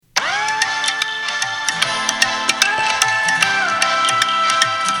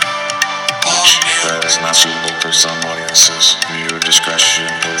for some audiences. Viewer discretion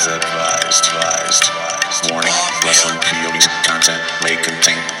is advised. Warning, wrestling POV content may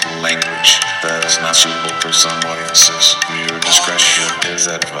contain language that is not suitable for some audiences. Viewer discretion is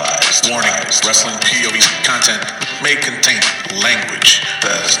advised. Warning, wrestling POV content may contain language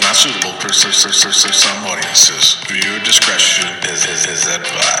that is not suitable for some audiences. Viewer discretion is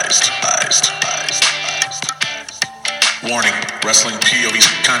advised. Warning, wrestling POV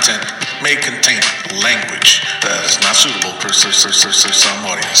content may contain language that is not suitable for some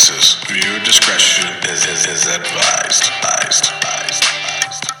audiences. Viewer discretion is advised.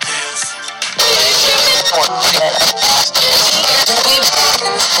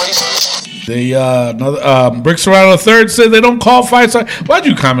 Rick Serrano III said they don't call fights. Why'd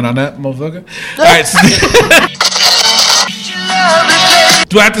you comment on that, motherfucker? All right.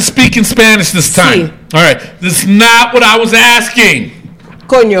 Do I have to speak in Spanish this time? Sí. All right. This is not what I was asking.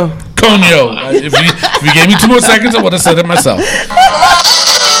 Coño. If you gave me 2 more seconds, I would have said it myself.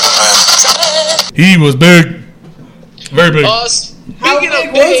 He was big. Very big. Speaking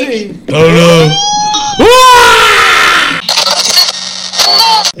of big. Oh, no.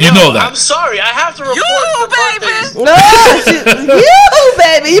 You know that. I'm sorry. I have to report you,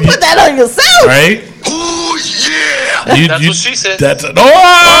 baby. You put that on yourself. Right? Ooh, yeah. That's what she said. That's it.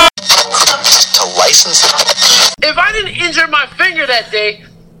 If I didn't injure my finger that day,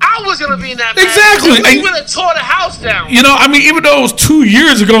 I was going to be in that match. Exactly. We would have tore the house down. You know, I mean, even though it was 2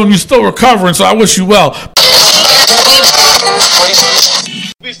 years ago and you're still recovering, so I wish you well.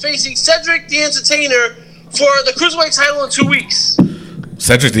 We'll be facing Cedric the Entertainer for the Cruiserweight title in 2 weeks.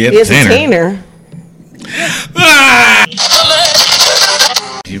 Cedric the Entertainer?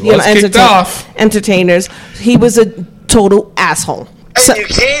 He was kicked off. Entertainers. He was a total asshole. And you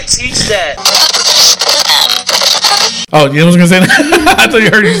can't teach that. Oh, you was going to say that? I thought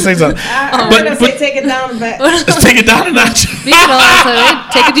you heard you say something. I'm going to say take it down a bit. Let's take it down a notch.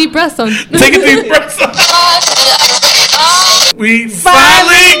 Take a deep breath, son. Take a deep breath, son. We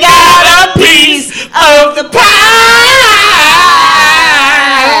finally got a piece of the pie.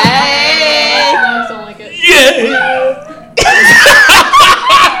 I don't like it. Yeah.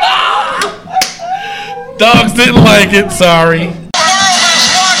 Dogs didn't like it, sorry.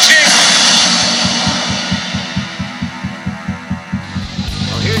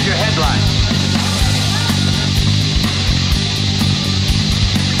 Here's your headline.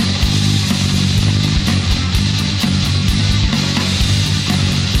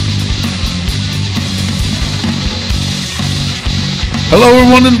 Hello,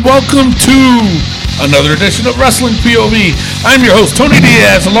 everyone, and welcome to another edition of Wrestling POV. I'm your host, Tony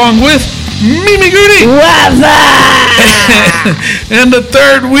Diaz, along with Mimi Goody. What's up? And the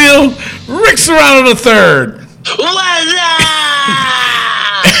third wheel, Rick Serrano III. What's up?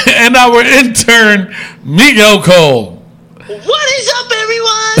 And our intern, Miguel Cole. What is up,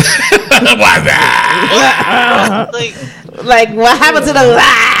 everyone? What's up? Like, what happened to the...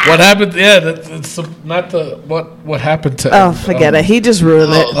 What happened? Yeah, it's not the... What happened to... Oh, forget it. He just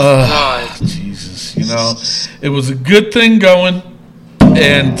ruined it. God. Jesus. You know, it was a good thing going.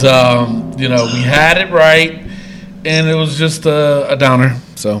 And, you know, we had it right. And it was just a downer.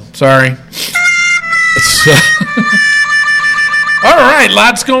 So, sorry. All right,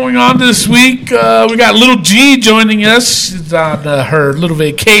 lots going on this week. We got Little G joining us. She's on her little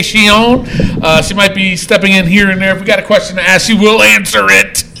vacation. She might be stepping in here and there. If we got a question to ask, she will answer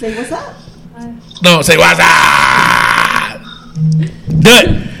it. Say what's up? No, say what's up. Do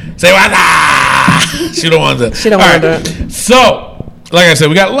it. Say what's up. She don't want to. She don't want to do it. So, like I said,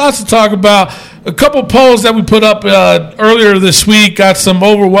 we got lots to talk about. A couple polls that we put up earlier this week got some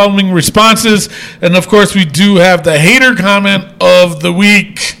overwhelming responses. And, of course, we do have the hater comment of the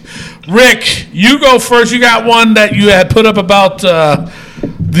week. Rick, you go first. You got one that you had put up about the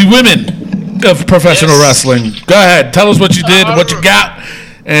women of professional wrestling. Go ahead. Tell us what you did, what you got,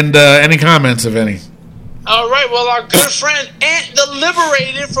 and any comments, if any. All right. Well, our good friend Ant the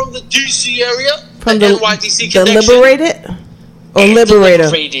Liberated from the D.C. area. From the NYDC connection. Liberated? Or Liberator?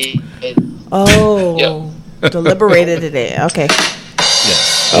 Liberated. Oh, yep. Deliberated it. Okay.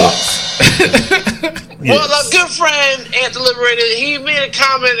 Yes. Well, our good friend Ant the Liberated, he made a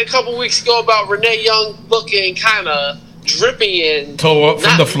comment a couple weeks ago about Renee Young looking kind of drippy and toe up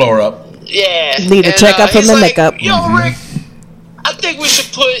from the floor up. Yeah. Need a checkup from the makeup. Yo, Rick, I think we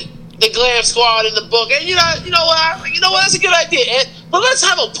should put the Glam Squad in the book. And you know what? That's a good idea, Ant. But let's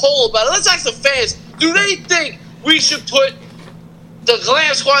have a poll about it. Let's ask the fans: do they think we should put the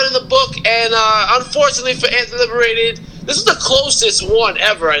Glam Squad in the book? And unfortunately for Ant the Liberated, this is the closest one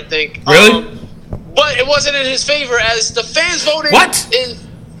ever, I think. Really? But it wasn't in his favor, as the fans voted in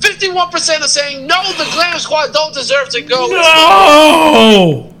 51% are saying no. The Glam Squad don't deserve to go.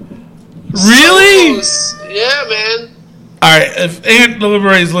 No, really? Yeah, man. All right, if Aunt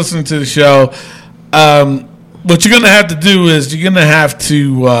Delivery is listening to the show, what you're going to have to do is you're going to have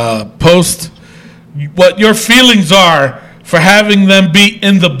to post what your feelings are for having them be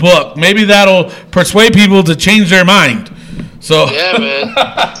in the book. Maybe that'll persuade people to change their mind. So, yeah, man.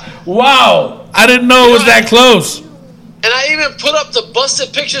 Wow, I didn't know it was that close. And I even put up the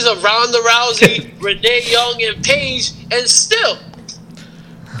busted pictures of Ronda Rousey, Renee Young, and Paige, and still.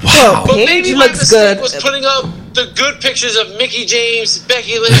 Wow. But maybe my mistake was putting up the good pictures of Mickey James,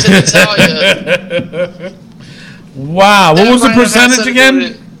 Becky Lynch, and Natalya. Wow. What was the percentage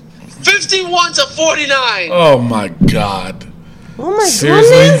again? 51 to 49. Oh, my God. Oh, my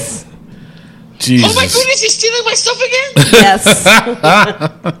Seriously? goodness. Jesus. Oh, my goodness, he's stealing my stuff again? Yes.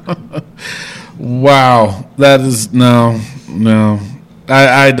 Wow. That is, no.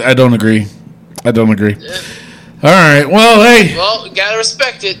 I don't agree. I don't agree. Yeah. All right. Well, hey. Well, you gotta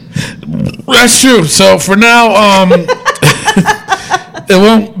respect it. That's true. So for now, it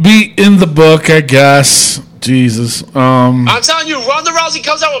won't be in the book, I guess. Jesus. I'm telling you, Ronda Rousey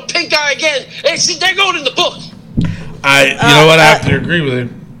comes out with pink eye again. They're going in the book. You know what? I have to agree with you.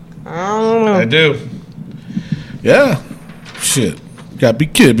 I do. Yeah. Shit. Gotta be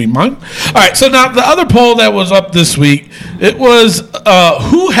kidding me, man. All right. So now the other poll that was up this week, it was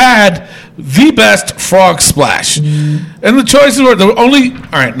who had the best frog splash, and the choices were the only.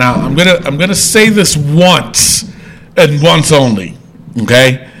 All right. Now I'm gonna say this once and once only.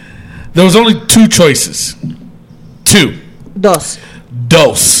 Okay. There was only two choices. Two. Dos.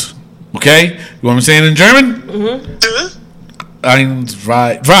 Okay? You want me to say it in German? Mm-hmm.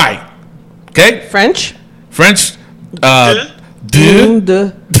 Drei. Okay? French.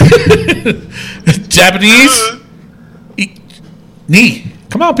 De. Japanese. Ni.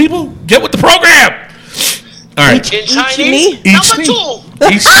 Come on, people. Get with the program. All right. In Chinese, number two.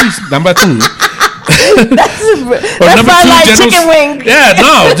 Number two. That's fried like chicken wing. Yeah,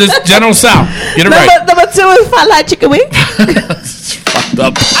 no, just General South. Get it right. Number 2 is fried like chicken wing. It's fucked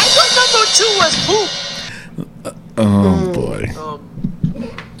up. I thought number 2 was poop. Oh, boy.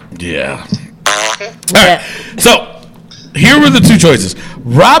 Yeah. Okay. All right. So, here were the two choices.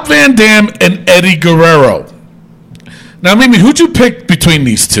 Rob Van Dam and Eddie Guerrero. Now, Mimi, who'd you pick between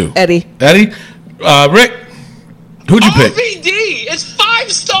these two? Eddie? Rick? Who'd you pick? RVD. It's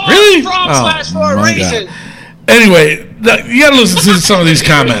 5-star. Really? Frog splash for a reason. God. Anyway, you gotta listen to some of these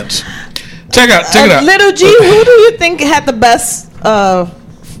comments. Check it out. Little G, who do you think had the best frog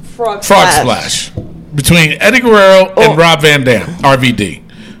splash? Between Eddie Guerrero and Rob Van Dam, RVD.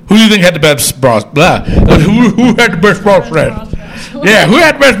 Who do you think had the best bra? Who had the best bra splash? Yeah, who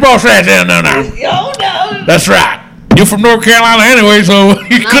had the best bra splash? No. Oh, no. That's right. You're from North Carolina anyway, so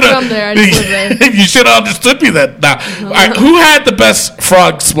you could have. from there. I just live there. You should have understood me that. Now, all right, who had the best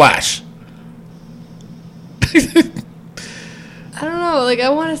frog splash? I don't know. Like, I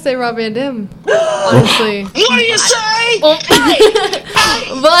want to say Rob Van Dam, honestly. What do you say? But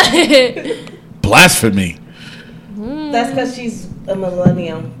Blasphemy. That's because she's a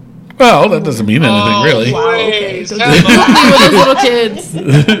millennium. Well, that doesn't mean anything, really. Wow, okay. Please, with those little kids.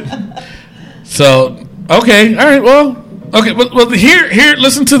 So, okay, all right, well, here,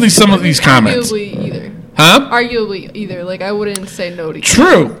 listen to some of these comments. Arguably either. Huh? Arguably either. Like, I wouldn't say no to either.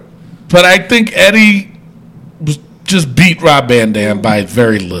 True, but I think Eddie just beat Rob Van Dam by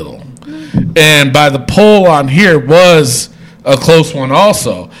very little, and by the poll on here was a close one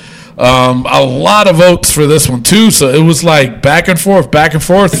also. A lot of votes for this one too, so it was like back and forth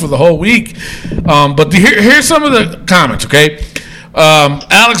for the whole week. But here's some of the comments. Okay,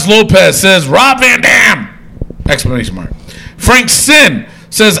 Alex Lopez says Rob Van Dam! Exclamation mark. Frank Sin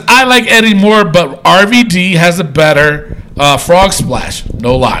says I like Eddie more, but RVD has a better frog splash.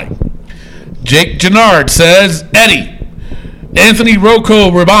 No lie. Jake Gennard says Eddie. Anthony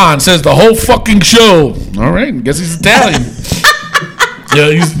Rocco Raban says the whole fucking show. All right, guess he's Italian. Yeah,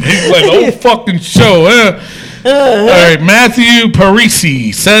 he's like the whole fucking show. All right, Matthew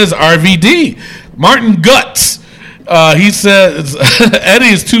Parisi says RVD. Martin Guts, he says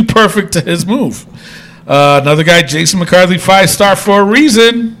Eddie is too perfect to his move. Another guy, Jason McCarthy, 5-star for a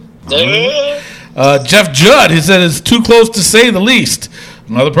reason. Jeff Judd, he said it's too close to say the least.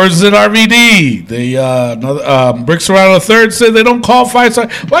 Another person said RVD. Brick Serrano III said they don't call 5-star.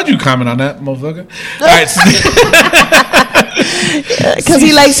 Why'd you comment on that, motherfucker? All right. Because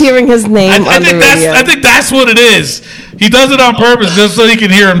he likes hearing his name on the radio. I think that's what it is. He does it on purpose just so he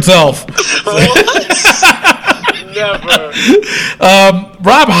can hear himself. Never.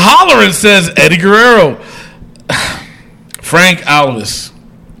 Rob Holleran says Eddie Guerrero. Frank Alvis.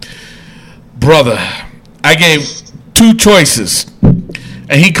 brother, I gave 2 choices,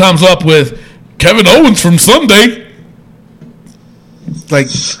 and he comes up with Kevin Owens from Sunday. Like,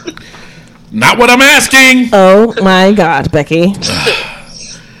 not what I'm asking. Oh my God, Becky. All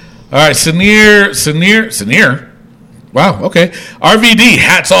right, Sinir. Wow, okay. RVD,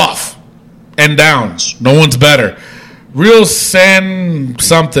 hats off and down. No one's better. Real San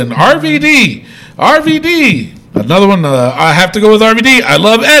something. RVD. Another one, I have to go with RVD. I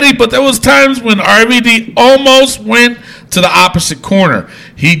love Eddie, but there was times when RVD almost went to the opposite corner.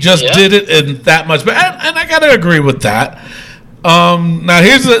 He just did it in that much. But and I got to agree with that. Now,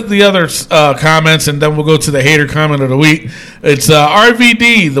 here's the other comments, and then we'll go to the hater comment of the week. It's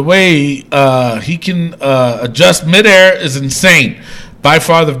RVD. The way he can adjust midair is insane. By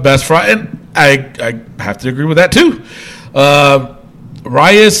far the best fraud. And I have to agree with that, too.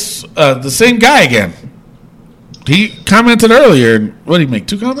 Rias, the same guy again. He commented earlier. What did he make?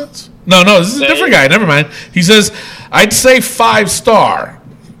 2 comments? No, this is a different guy. Never mind. He says, I'd say 5-star.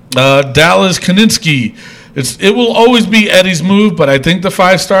 Dallas Kaninsky. It will always be Eddie's move, but I think the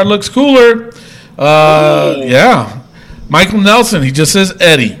 5-star looks cooler. Yeah. Michael Nelson, he just says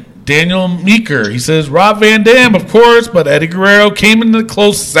Eddie. Daniel Meeker, he says Rob Van Dam, of course, but Eddie Guerrero came in the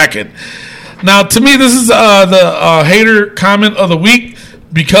close second. Now, to me, this is the hater comment of the week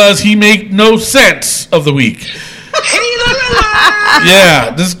because he made no sense of the week.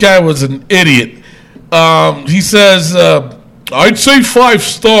 Yeah, this guy was an idiot. He says, I'd say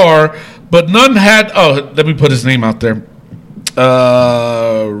 5-star, but none had... Oh, let me put his name out there.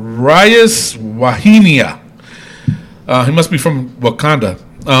 Rias Wahinia. He must be from Wakanda.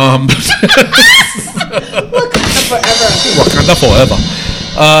 Wakanda forever.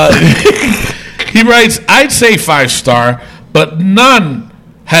 He writes, I'd say 5-star, but none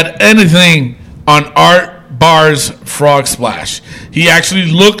had anything on Art Bar's frog splash. He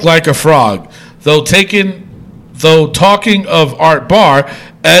actually looked like a frog. Though talking of Art Barr,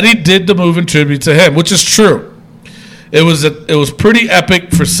 Eddie did the move in tribute to him, which is true. It was pretty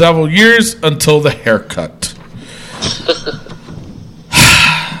epic for several years until the haircut.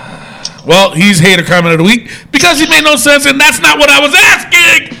 Well, he's hater comment of the week because he made no sense, and that's not what I was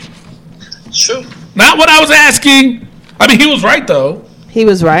asking. True. Not what I was asking. I mean, he was right, though. He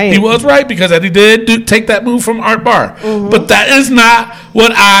was right. He was right because Eddie did take that move from Art Barr. Mm-hmm. But that is not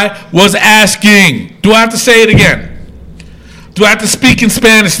what I was asking. Do I have to say it again? Do I have to speak in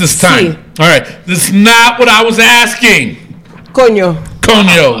Spanish this time? Sí. All right. This is not what I was asking. Coño.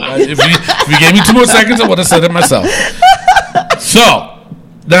 If you gave me 2 more seconds, I would have said it myself. So,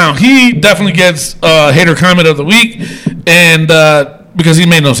 now he definitely gets hater comment of the week, and because he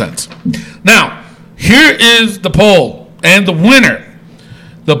made no sense. Now, here is the poll and the winner.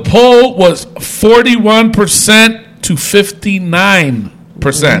 The poll was 41% to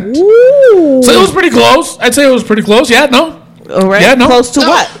 59%. Ooh. So it was pretty close. I'd say it was pretty close. Yeah, no. All right. Yeah, no. Close to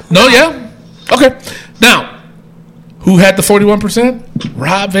what? No, yeah. Okay. Now, who had the 41%?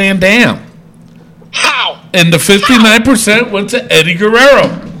 Rob Van Dam. How? And the 59% went to Eddie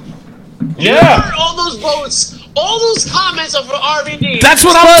Guerrero. Yeah. Heard all those votes, all those comments are for RVD. That's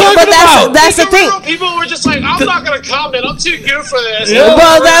what I'm talking about. That's the thing. People were just like, I'm not going to comment. I'm too good for this. Yeah.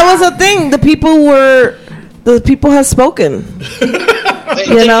 Well, that was the thing. The people have spoken.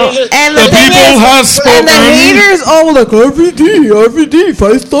 You know, and the people have spoken. And the haters all like RVD,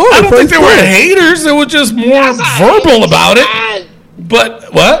 5-star. I don't think they were haters. They were just more verbal about it.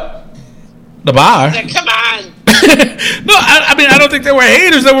 But what? The bar. Come on. No, I mean, I don't think they were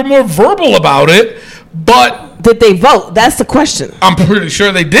haters. They were more verbal about it. But did they vote? That's the question. I'm pretty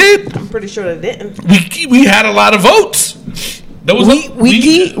sure they did. I'm pretty sure they didn't. We had a lot of votes. There was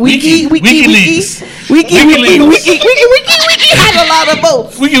WikiLeaks had a lot of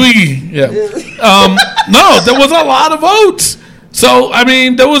votes. Wiki, yeah. No, there was a lot of votes. So, I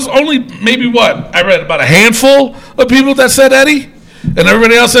mean, there was only maybe I read about a handful of people that said Eddie, and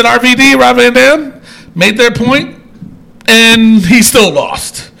everybody else said RVD, Rob Van Dam, made their point, and he still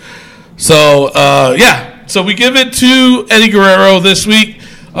lost. So, yeah. So we give it to Eddie Guerrero this week.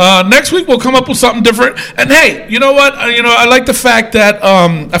 Next week we'll come up with something different. And hey, you know what? I like the fact that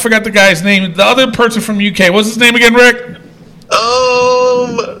I forgot the guy's name. The other person from UK. What's his name again, Rick?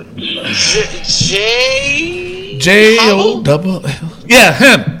 J-O-double-L. Yeah,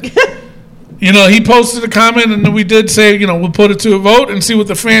 him. He posted a comment, and then we did say, we'll put it to a vote and see what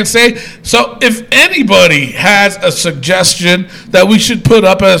the fans say. So if anybody has a suggestion that we should put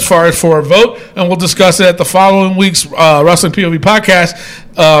up as far as for a vote, and we'll discuss it at the following week's Wrestling POV podcast,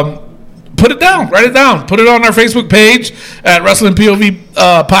 put it down. Write it down. Put it on our Facebook page at Wrestling POV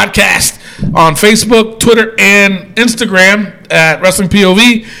Podcast on Facebook, Twitter, and Instagram at Wrestling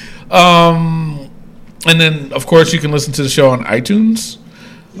POV. And then, of course, you can listen to the show on iTunes,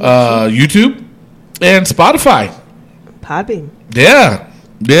 YouTube, and Spotify. Podbean. Yeah,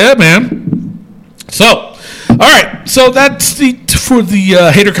 man. So, all right. So that's for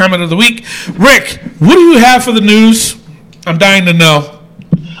the hater comment of the week. Rick, what do you have for the news? I'm dying to know.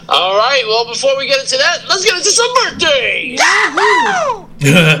 All right. Well, before we get into that, let's get into some birthdays.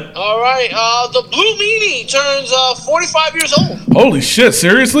 All right. The Blue Meanie turns 45 years old. Holy shit!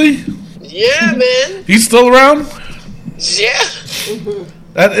 Seriously? Yeah, man. He's still around? Yeah.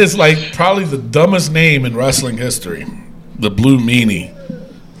 That is like probably the dumbest name in wrestling history. The Blue Meanie.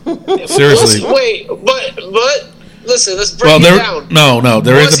 Seriously. Wait, but listen, let's break it down. No,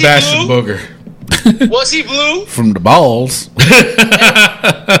 there is a Bastion Booger. Was he blue? From the balls.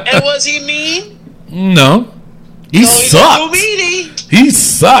 And was he mean? No. He sucked. He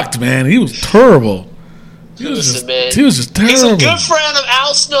sucked, man. He was terrible. He was just terrible. He's a good friend of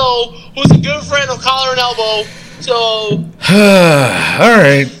Al Snow, who's a good friend of Collar and Elbow. So. All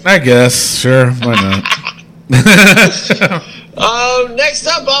right, I guess. Sure, why not? Next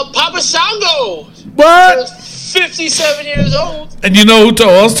up, Papa Shango. What? 57 years old. And you know who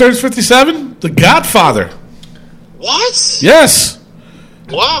else turns 57? The Godfather. What? Yes.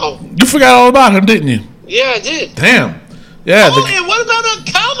 Wow. You forgot all about him, didn't you? Yeah, I did. Damn. Yeah. Oh, and what about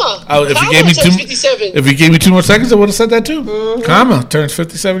Kama? Oh, if Kama you gave me 2 more seconds, I would have said that too. Mm-hmm. Kama turns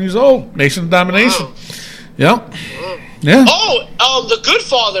 57 years old. Nation of Domination. Wow. Yep. Yeah. Oh, the Good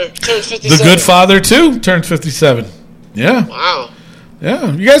Father turns 57. The Good Father too turns 57. Yeah. Wow.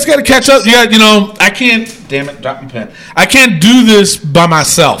 Yeah. You guys got to catch up. Yeah. I can't. Damn it! Drop my pen. I can't do this by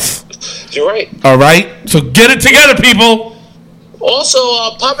myself. You're right. All right. So get it together, people. Also,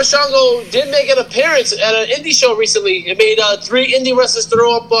 Papa Shango did make an appearance at an indie show recently. It made 3 indie wrestlers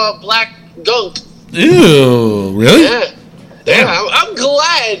throw up black gunk. Ew, really? Yeah. Damn. I'm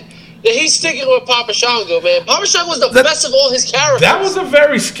glad that he's sticking with Papa Shango, man. Papa Shango was the best of all his characters. That was a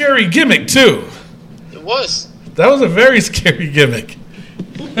very scary gimmick, too. It was. That was a very scary gimmick.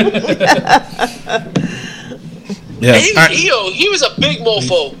 Yeah. He was a big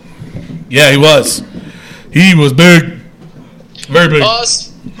mofo. Yeah, he was. He was big. Very big.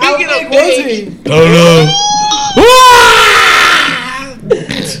 Speaking of big, oh no.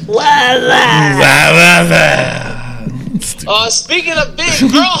 Speaking of big,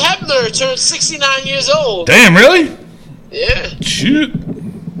 Earl Hebner turned 69 years old. Damn, really? Yeah. Shoot.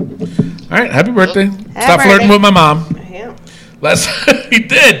 All right, happy birthday. Stop flirting with my mom. He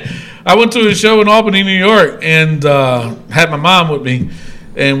did. I went to a show in Albany, New York, and had my mom with me.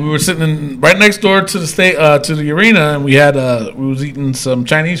 And we were sitting right next door to the arena, and we was eating some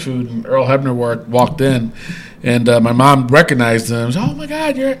Chinese food. And Earl Hebner walked in, and my mom recognized him. She said, "Oh my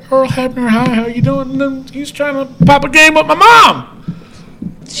God, you're Earl Hebner! Hi, how are you doing?" And then he's trying to pop a game with my mom.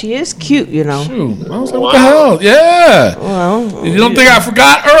 She is cute, Shoot. I was like, what the hell? Yeah. Well, you don't think I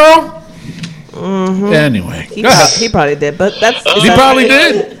forgot, Earl? Mm-hmm. Anyway, he probably did, but he probably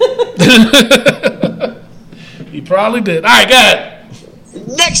did. He probably did. All right, go ahead.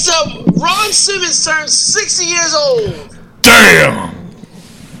 Next up, Ron Simmons turns 60 years old. Damn.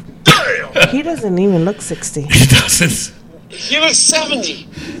 He doesn't even look 60. He doesn't. He looks 70.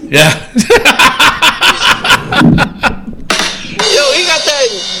 Yeah. Yo, he got that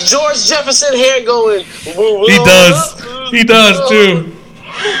George Jefferson hair going. He does. He does too.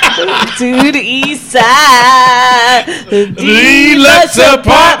 To the east side, the deluxe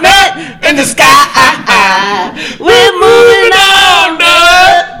apartment in the sky. We're moving on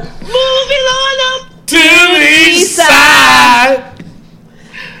up, to the east side.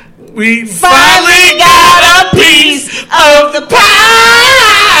 We finally got a piece of the pie.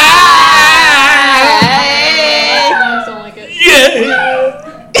 Don't like it. Yeah.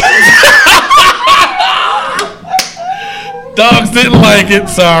 Dogs didn't like it.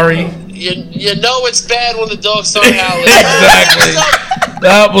 Sorry. You know it's bad when the dogs start howling. Exactly.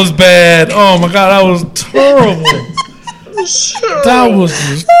 That was bad. Oh my God, that was terrible. That was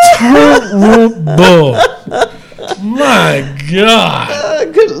just terrible. My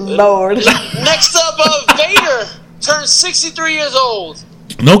God. Good Lord. Next up, Vader turns 63 years old.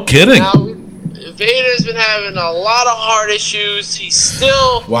 No kidding. Now, Vader's been having a lot of heart issues. He's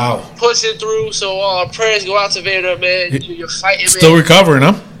still pushing through. So our prayers go out to Vader, man. You're fighting, still man. Recovering,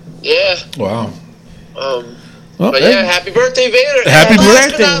 huh? Yeah. Wow. Yeah, happy birthday, Vader. Happy birthday.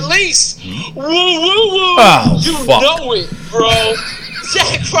 Last but not least, woo, woo, woo. Oh, you fuck. know it, bro.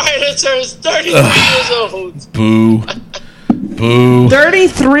 Zack Ryder turns 33 years old. Boo. Boo.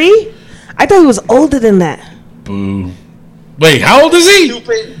 33? I thought he was older than that. Boo. Wait, how old is he?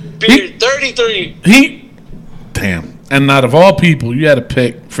 Stupid beard. 33. Damn. And out of all people, you had to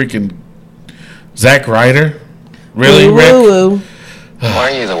pick freaking Zack Ryder. Really, Rick? Why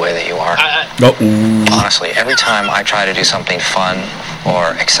are you the way that you are? Honestly, every time I try to do something fun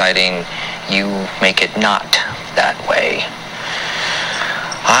or exciting, you make it not that way.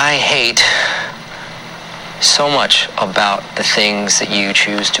 I hate so much about the things that you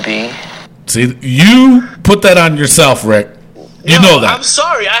choose to be. See, you put that on yourself, Rick. You know that. I'm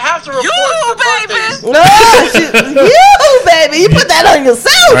sorry. I have to report You, baby. You put that on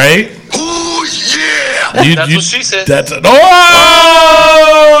yourself. Right? Oh, yeah. That's what she said. Oh!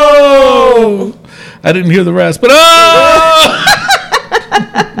 I didn't hear the rest, but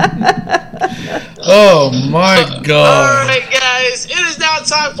oh, my God. All right, guys. It is now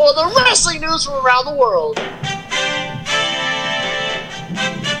time for the wrestling news from around the world.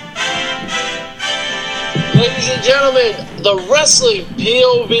 Ladies and gentlemen, the Wrestling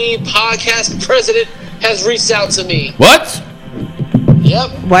POV podcast president has reached out to me. What?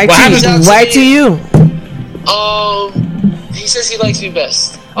 Yep. Why to you? He says he likes me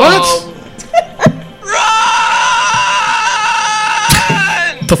best. What? Run!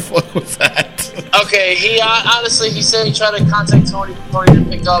 The fuck was that? Okay, he honestly, he said he tried to contact Tony. Tony didn't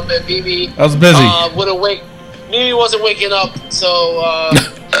pick up, and Mimi I was busy. Mimi wasn't waking up, so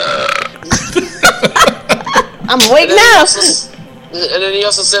I'm awake now. And then he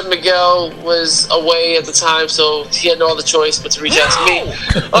also said Miguel was away at the time, so he had no other choice but to reach out to me.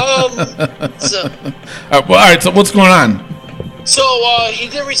 All right, so what's going on? So he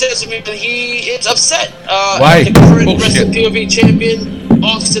did reach out to me, and he is upset. Why? The current Wrestling POV champion,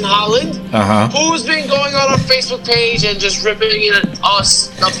 Austin Holland, who's been going on our Facebook page and just ripping at us,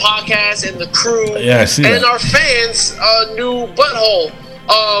 the podcast, and the crew, I see and that. our fans, new butthole.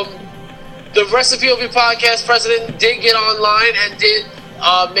 The Wrestling POV podcast president did get online and did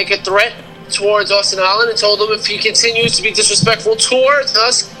make a threat towards Austin Holland and told him if he continues to be disrespectful towards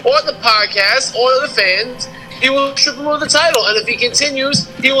us or the podcast or the fans, he will strip him of the title. And if he continues,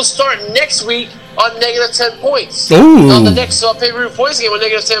 he will start next week on negative 10 points. Ooh. On the next pay-per-view points game on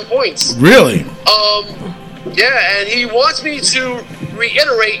negative 10 points. Really? Yeah, and he wants me to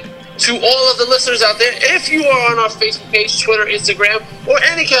reiterate to all of the listeners out there, if you are on our Facebook page, Twitter, Instagram, or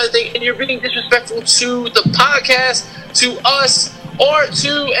any kind of thing, and you're being disrespectful to the podcast, to us, or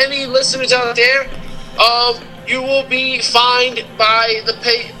to any listeners out there, you will be fined by the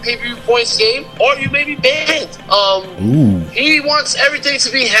pay-per-view points game, or you may be banned. He wants everything to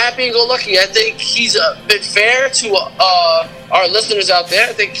be happy and go lucky. I think he's been fair to our listeners out there.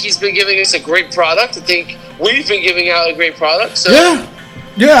 I think he's been giving us a great product. I think we've been giving out a great product. So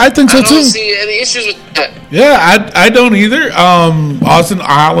Yeah, I think so too. I don't see any issues with that. Yeah, I don't either. Austin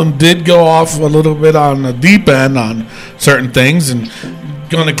Holland did go off a little bit on the deep end on certain things, and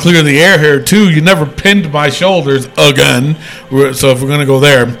going to clear the air here too. You never pinned my shoulders again, so if we're going to go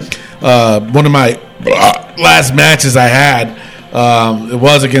there, one of my last matches I had, it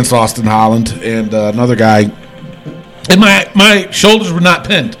was against Austin Holland and another guy, and my shoulders were not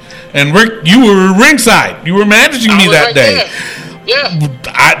pinned. And Rick, you were ringside. You were managing me that day. There.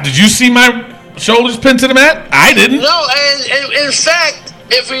 Yeah. Did you see my shoulders pinned to the mat? I didn't. No, and in fact,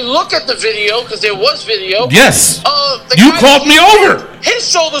 if we look at the video, because there was video. Yes. You called me over. His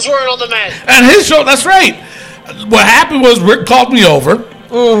shoulders weren't on the mat. And his shoulder, that's right. What happened was Rick called me over.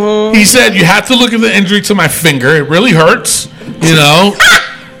 Mm-hmm. He said, you have to look at the injury to my finger. It really hurts, you know.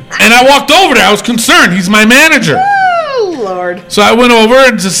 And I walked over there. I was concerned. He's my manager. Oh, Lord. So I went over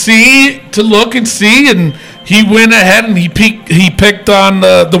and to look and see, and he went ahead and he picked on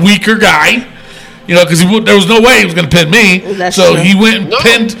the weaker guy, you know, because there was no way he was going to pin me. That's so true. he went and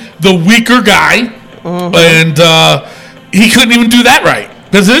pinned the weaker guy, and he couldn't even do that right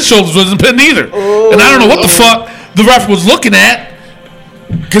because his shoulders wasn't pinned either. And I don't know what the fuck the ref was looking at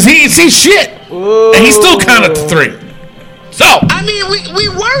because he didn't see shit, and he still counted to 3. So I mean, we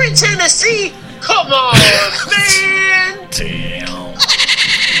were in Tennessee. Come on, man.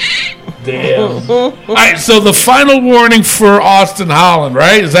 Damn. All right, so the final warning for Austin Holland,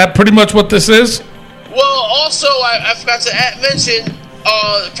 right? Is that pretty much what this is? Well, also, I forgot to mention,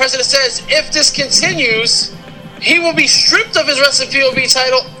 the president says if this continues, he will be stripped of his Wrestling POV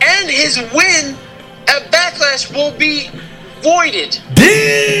title, and his win at Backlash will be voided.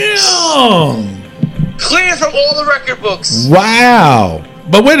 Damn. Cleared from all the record books. Wow.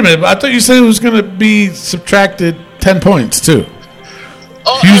 But wait a minute. I thought you said it was going to be subtracted 10 points, too.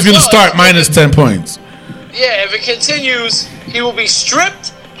 He was going to start minus 10 points. Yeah, if it continues, he will be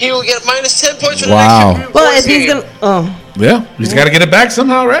stripped. He will get minus 10 points for the Wow. next Well, if he's going to... Yeah, he's got to get it back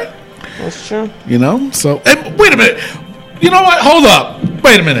somehow, right? That's true. You know? So, and wait a minute. You know what? Hold up.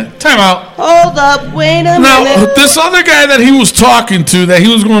 Wait a minute. Time out. Hold up. Wait a minute. Now, this other guy that he was talking to, that he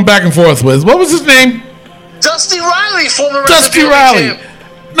was going back and forth with, what was his name? Dusty Riley, former Dusty Riley.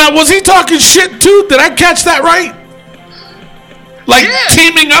 Now, was he talking shit too? Did I catch that right? Like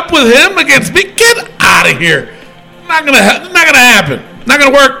teaming up with him against me? Get out of here! Not gonna happen. Not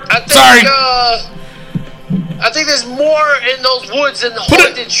gonna work. Sorry. I think there's more in those woods than the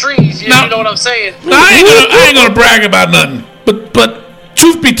haunted trees. You know what I'm saying? No, I ain't gonna brag about nothing. But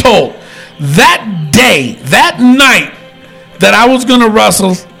truth be told, that day, that night that I was gonna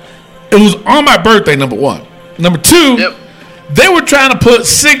wrestle, it was on my birthday. Number one. Number two, they were trying to put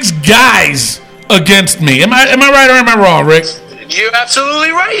 6 guys against me. Am I right or am I wrong, Rick? You're absolutely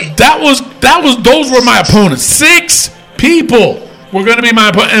right. Those were my opponents. 6 people were going to be my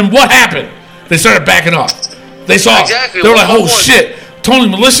opponent. And what happened? They started backing off. They saw. Exactly. They were like, "Oh shit, Tony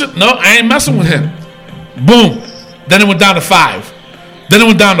Militia? No, I ain't messing with him." Boom. Then it went down to 5. Then it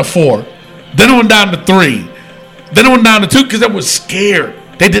went down to 4. Then it went down to 3. Then it went down to 2 because they were scared.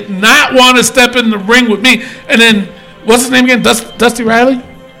 They did not want to step in the ring with me. And then, what's his name again? Dusty Riley?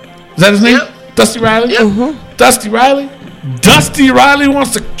 Is that his name? Yep. Dusty Riley? Yep. Mm-hmm. Dusty Riley? Dusty Riley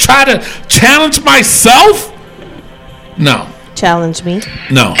wants to try to challenge myself? No. Challenge me?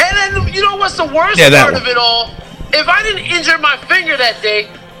 No. And then, you know what's the worst part of it all? If I didn't injure my finger that day,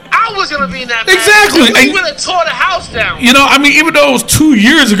 I was going to be in that match. Exactly. We would have tore the house down. You know, I mean, even though it was 2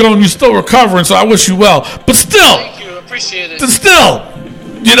 years ago and you're still recovering, so I wish you well. But still. Thank you. Appreciate it. But still.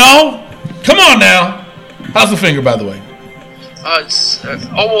 You know? Come on now. How's the finger, by the way? It's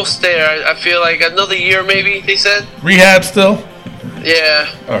almost there. I feel like another year, maybe, they said. Rehab still? Yeah.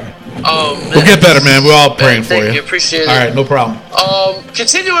 All right. We'll get better, man. We're all praying for you. Thank you. Appreciate it. All right, no problem.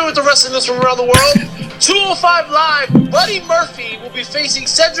 Continuing with the wrestling news from around the world, 205 Live, Buddy Murphy will be facing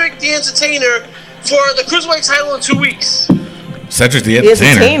Cedric the Entertainer for the Cruiserweight title in 2 weeks. Cedric the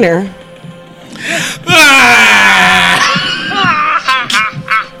Entertainer?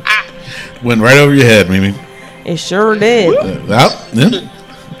 Went right over your head, Mimi. It sure did. Yeah.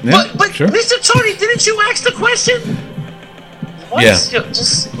 But sure. Mr. Tony, didn't you ask the question? What? Yeah.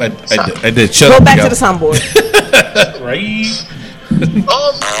 I did. Shut Go up. Back to the soundboard. Right.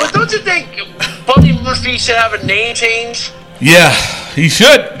 But don't you think Buddy Murphy should have a name change? Yeah, he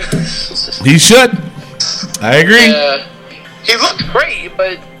should. He should. I agree. Yeah. He looks great,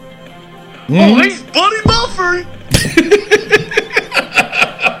 but he's Buddy Murphy.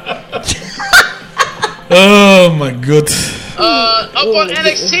 Oh my goodness. Up on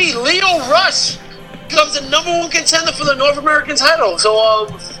NXT, Lio Rush becomes the #1 contender for the North American title. So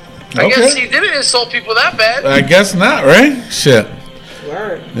I guess he didn't insult people that bad. I guess not, right? Shit.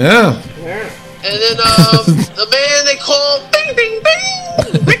 Word. Yeah. Word. And then the man they call Bing Bing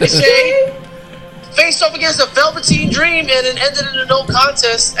Bing Ricochet faced off against the Velveteen Dream and then ended in a no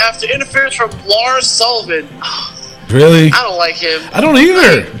contest after interference from Lars Sullivan. Really? I don't like him. I don't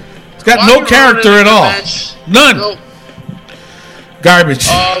either. He's got no character at all. None. Nope. Garbage.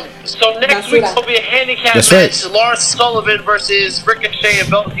 So next week will be a handicap match. Right. Lars Sullivan versus Ricochet and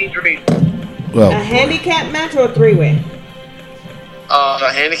Velveteen Dream. Well, a handicap match or a 3-way?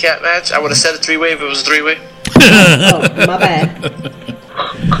 A handicap match. I would have said a 3-way if it was a 3-way. Oh, my bad.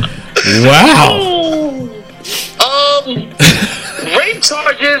 Wow. Rape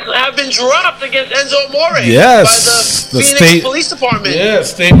charges have been dropped against Enzo Amore yes, by the Phoenix Police Department. Yeah,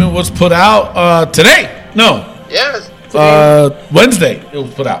 statement was put out today. No. Yes. Wednesday it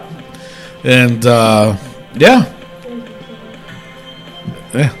was put out. And yeah.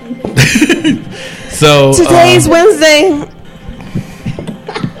 So today's Wednesday.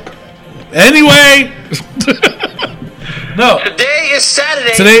 Anyway. No. Today is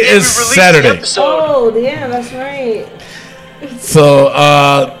Saturday. Today is Saturday. Oh, yeah, that's right. So,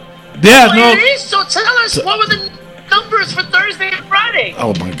 yeah, no. So tell us, what were the numbers for Thursday and Friday?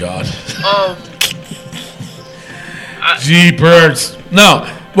 Oh, my God. Jeepers. No,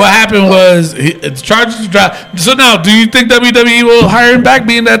 what happened was the charges dropped. So now, do you think WWE will hire him back,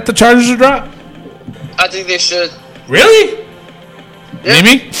 being that the charges are dropped? I think they should. Really? Yeah.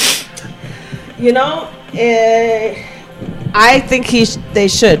 Maybe? You know, I think they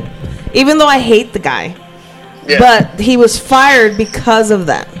should. Even though I hate the guy. Yeah. But he was fired because of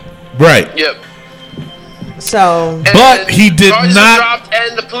that. Right. Yep. So. But he did not. Dropped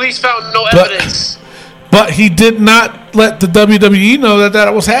and the police found no evidence. But he did not let the WWE know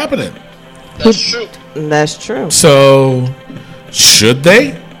that was happening. That's true. That's true. So, should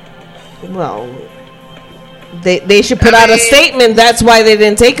they? Well, they should put out a statement. That's why they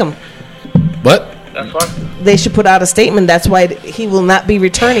didn't take him. What? That's why. They should put out a statement. That's why he will not be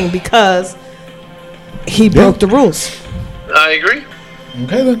returning because he broke the rules. I agree.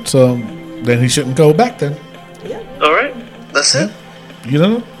 Okay, then. So then he shouldn't go back then. All right. That's it. You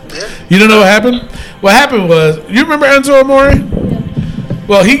don't know? Yeah. You don't know what happened? What happened was, you remember Enzo Amore?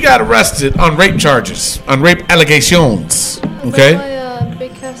 Well, he got arrested on rape charges, on rape allegations. Okay? That's why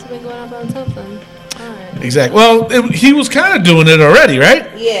Big Cass has been going out by himself then. All right. Exactly. Well, he was kind of doing it already, right?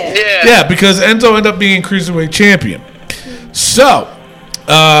 Yeah. Yeah, because Enzo ended up being cruiserweight champion. So,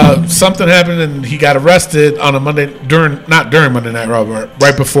 something happened and he got arrested on a Monday, not during Monday Night Raw, but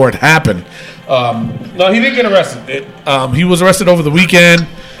right before it happened. No, he didn't get arrested. He was arrested over the weekend.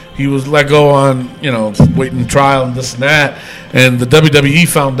 He was let go on, waiting trial and this and that. And the WWE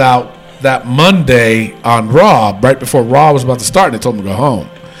found out that Monday on Raw, right before Raw was about to start, they told him to go home.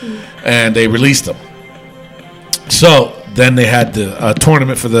 And they released him. So then they had the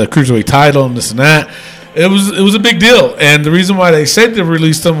tournament for the Cruiserweight title and this and that. It was a big deal. And the reason why they said they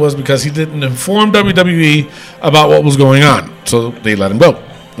released him was because he didn't inform WWE about what was going on. So they let him go.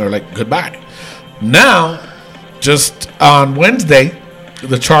 They were like, goodbye. Now, just on Wednesday,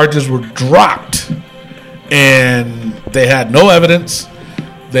 the charges were dropped, and they had no evidence.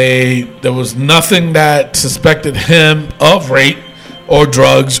 There was nothing that suspected him of rape or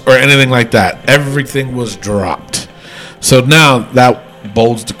drugs or anything like that. Everything was dropped. So now that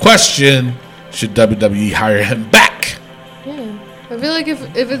bolds the question: should WWE hire him back? Yeah, I feel like if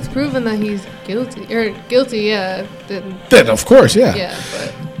it's proven that he's guilty, yeah, Then of course, yeah. Yeah,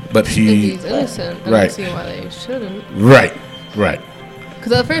 but if he's innocent, I don't see why they shouldn't. Right.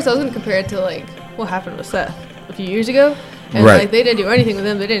 Because at first I was going to compare it to like what happened with Seth a few years ago. And Right. like they didn't do anything with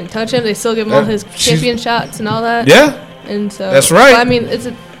him. They didn't touch him. They still give him all his champion shots and all that. Yeah. And so That's right. Well, I mean, it's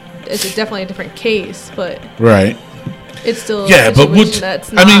definitely a different case, but Right. it's still Yeah, but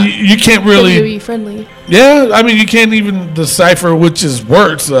that's not you can't really WWE friendly. Yeah, I mean, you can't even decipher which is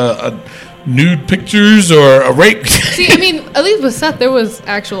worse, nude pictures or a rape. See, I mean, at least with Seth, there was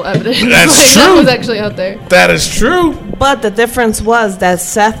actual evidence. That's true. That was actually out there. That is true. But the difference was that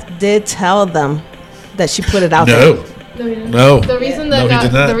Seth did tell them that she put it out there. No. The reason No, he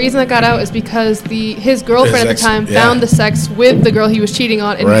did not. the reason that got out is because his girlfriend at the time yeah. found the sex with the girl he was cheating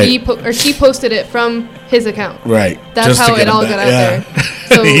on, and Right. she posted it from his account. Right. That's Just to how get it him all back. got out Yeah. there.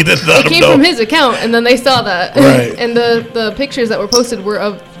 So He didn't let it him came know. from his account, and then they saw that. Right. And the pictures that were posted were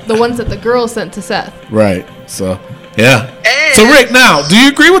of the ones that the girl sent to Seth. Right. So, yeah. And So, Rick, now, do you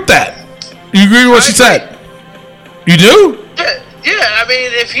agree with that? You agree with what she said? You do? Yeah, I mean,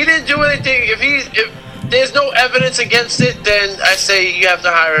 if he didn't do anything, if there's no evidence against it, then I say you have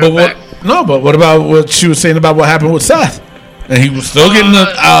to hire him back. But what about what she was saying about what happened with Seth? And he was still getting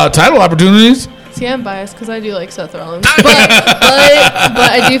the title opportunities. See, I'm biased because I do like Seth Rollins, but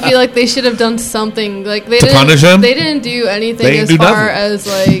I do feel like they should have done something. Like they didn't punish him? They didn't do anything as far as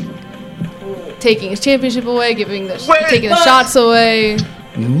like taking his championship away, taking the shots away,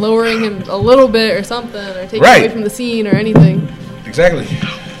 lowering him a little bit or something, or taking away from the scene or anything. Exactly.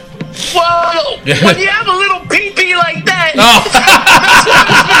 Well, when you have a little pee-pee like that.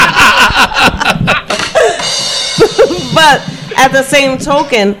 But at the same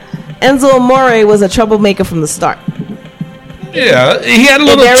token, Enzo Amore was a troublemaker from the start. Yeah, he had a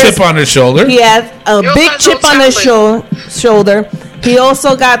little chip on his shoulder. He had a big chip on his shoulder. He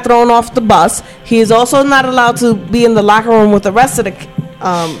also got thrown off the bus. He is also not allowed to be in the locker room with the rest of the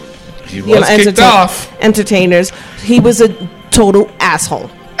he was kicked off. entertainers. He was a total asshole.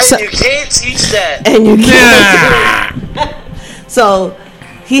 And you can't teach that. And you can't. So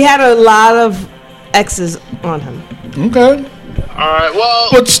he had a lot of X's on him. Okay. All right. Well,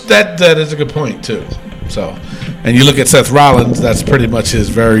 which that is a good point too. So, and you look at Seth Rollins, that's pretty much his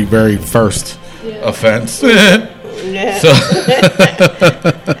very, very first offense. Yeah. So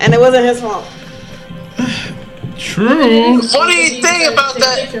and it wasn't his fault. True. Funny thing about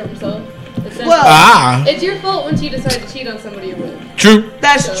that. Well, it's your fault when she decided to cheat on somebody you're with. True.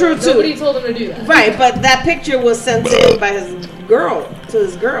 That's true too. Nobody told him to do that. Right, but that picture was sent in by his girl to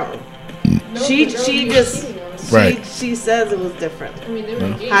his girl. No, she says it was different. I mean, they were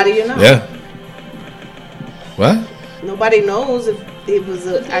engaged. How do you know? Yeah. What? Nody knows if it was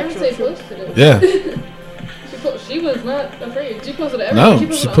an actual. Posted it. Yeah. She was not afraid. She posted everything.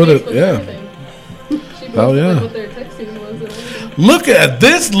 No, she put it. Yeah. She posted like, what their texting was and everything. Look at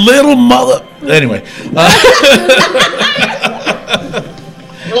this little mother. Anyway.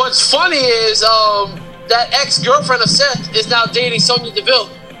 What's funny is that ex-girlfriend of Seth is now dating Sonya Deville.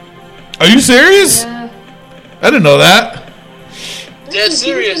 Are you serious? Yeah. I didn't know that. Dead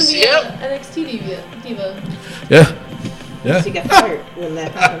serious. Yep. NXT diva. Yeah. Yeah. She got fired when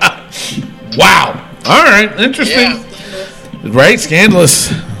that happened. Wow. All right. Interesting. Yeah. Right? Scandalous.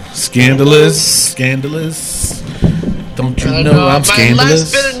 Don't you know I'm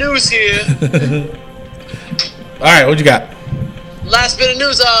scandalous? Last bit of news here. All right, what you got? Last bit of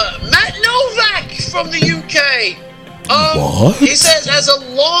news. Matt Nowack from the UK. What? He says, as a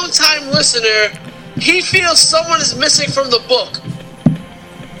long-time listener, he feels someone is missing from the book.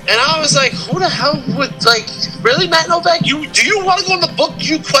 And I was like, who the hell would, really, Matt Nowack? Do you want to go in the book?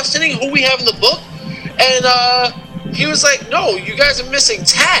 You questioning who we have in the book? And he was like, no, you guys are missing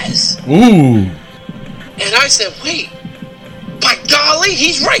Taz. Ooh. And I said, wait. By golly,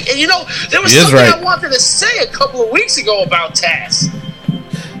 he's right. And there was something I wanted to say a couple of weeks ago about Taz.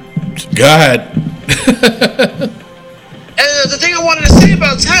 Go ahead. And the thing I wanted to say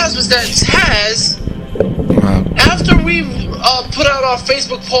about Taz was that Taz, after we put out our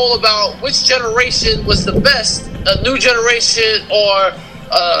Facebook poll about which generation was the best, a new generation or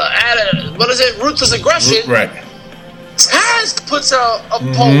ruthless aggression, right? Taz puts out a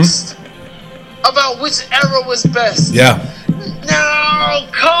post about which era was best. Yeah. Now,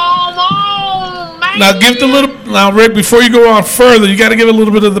 come on, man. Now, Rick, before you go on further, you got to give a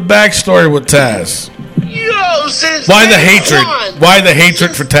little bit of the backstory with Taz. Why the hatred? Why the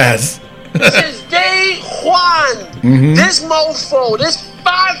hatred for Taz? Since day one, this mofo, this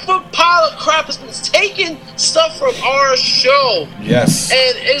 5-foot pile of crap has been taking stuff from our show. Yes.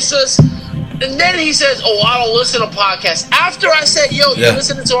 And it's just, and then he says, oh, I don't listen to podcasts. After I said, yo, you're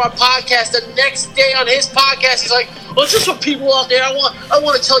listening to our podcast, the next day on his podcast, he's like, well, just for people out there, I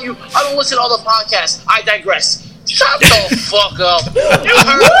want to tell you, I don't listen to other podcasts. I digress. Shut the fuck up. You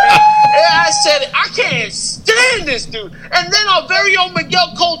heard me. And I said, I can't stand this dude. And then our very own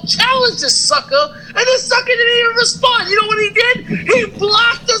Miguel Cole challenged this sucker, and this sucker didn't even respond. You know what he did? He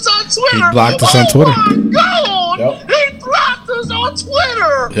blocked us on Twitter. He blocked us on Twitter. Oh my God. Yep. He blocked us on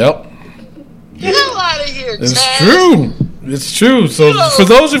Twitter. Yep. Get the hell out of here, It's Taz. true. It's true. So for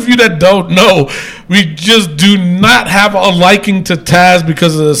those of you that don't know, we just do not have a liking to Taz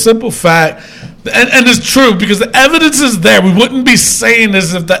because of the simple fact, and it's true, because the evidence is there. We wouldn't be saying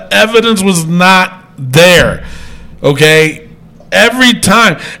this if the evidence was not there. Okay? Every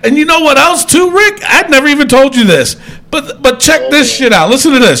time. And you know what else too, Rick? I've never even told you this. But check this shit out.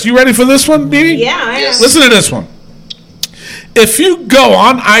 Listen to this. You ready for this one, Mimi? Yeah, I am. Listen to this one. If you go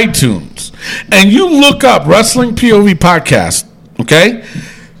on iTunes and you look up Wrestling POV Podcast, okay,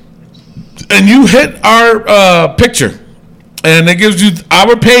 and you hit our picture, and it gives you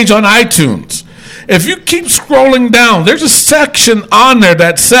our page on iTunes. If you keep scrolling down, there's a section on there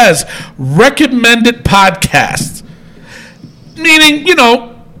that says recommended podcasts, meaning,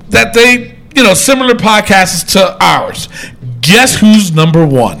 that they, similar podcasts to ours. Guess who's number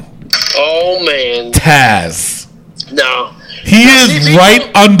one? Oh, man. Taz. No. He is right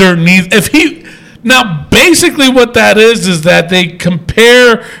underneath. Now, basically what that is that they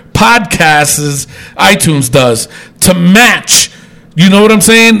compare podcasts, iTunes does, to match, you know what I'm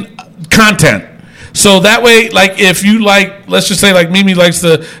saying, content. So that way, if you let's just say Mimi likes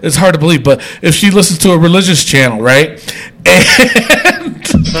it's hard to believe, but if she listens to a religious channel, right? And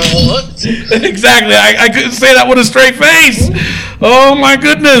what? Exactly. I couldn't say that with a straight face. Oh my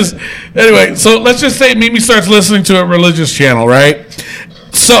goodness. Anyway, so let's just say Mimi starts listening to a religious channel, right?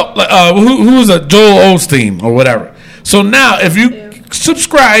 So who is it? Joel Osteen or whatever. So now if you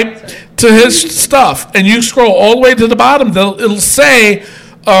subscribe to his stuff and you scroll all the way to the bottom, it'll say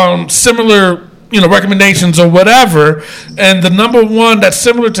similar recommendations or whatever, and the number one that's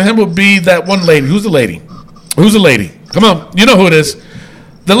similar to him would be that one lady. Who's the lady? Come on, you know who it is.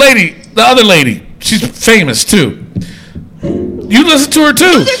 The other lady. She's famous too. You listen to her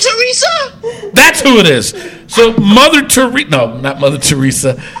too. Mother Teresa? That's who it is. So Mother Teresa. No, not Mother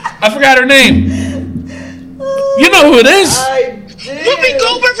Teresa. I forgot her name. You know who it is. Whoopi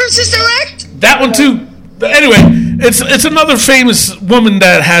Goldberg from Sister Act? That one too. But anyway, it's another famous woman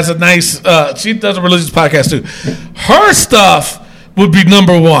that has a nice. She does a religious podcast too. Her stuff would be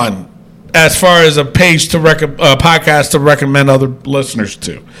number one as far as a page to podcast to recommend other listeners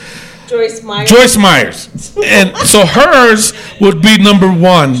to. Joyce Myers. And so hers would be number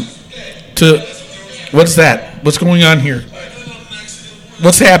one to. What's that? What's going on here?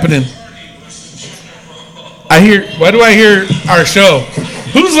 What's happening? Why do I hear our show?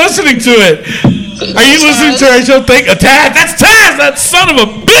 Who's listening to it? Are you listening to our show? Taz. That's Taz. That son of a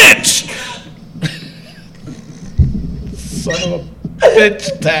bitch. Son of a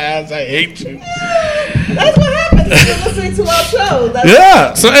bitch, Taz. I hate you. That's what happens when you're listening to our show.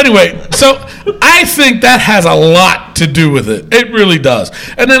 Yeah. So anyway, I think that has a lot to do with it. It really does.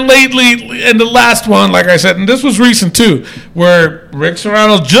 And then lately, and the last one, like I said, and this was recent too, where Rick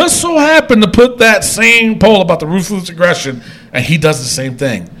Serrano just so happened to put that same poll about the ruthless aggression, and he does the same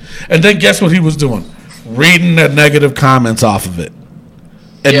thing. And then guess what he was doing? reading the negative comments off of it.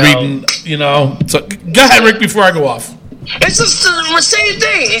 And reading, So go ahead, Rick, before I go off. It's just the same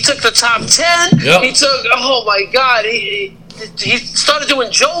thing. He took the top 10. Yep. He took, oh my God, he started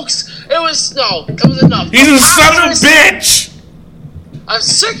doing jokes. It was enough. He's a son of a bitch. I'm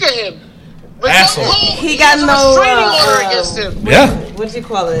sick of him. Asshole. He got no restraining order against him. Yeah. What do you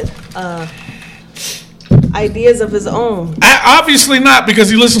call it? Ideas of his own. Obviously not, because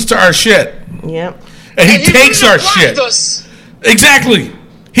he listens to our shit. Yep. And he takes our shit. Us. Exactly.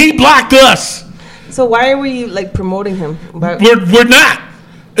 He blocked us. So why are we promoting him? We're not.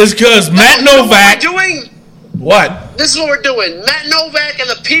 It's because Matt Nowack. What? This is what we're doing. Matt Nowack and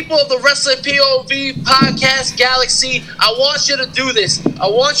the people of the Wrestling POV podcast galaxy, I want you to do this. I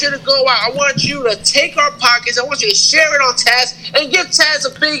want you to go out. I want you to take our podcast. I want you to share it on Taz and give Taz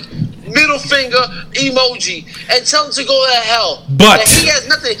a big middle finger emoji and tell him to go to hell. But he has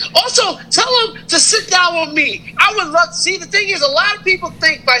nothing. Also, tell him to sit down with me. I would love to see. The thing is, a lot of people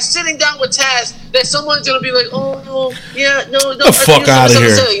think by sitting down with Taz that someone's gonna be like, oh yeah, no. The fuck out of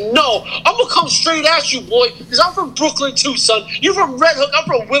here. No, I'm gonna come straight at you, boy, because I'm from Brooklyn too, son. You're from Red Hook. I'm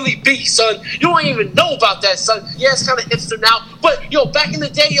from Willie B, son. You don't even know about that, son. Yeah, it's kind of hipster now, but back in the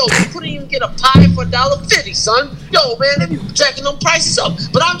day, you couldn't even get a pie for $1.50, son. Yo, man, they be jacking them prices up.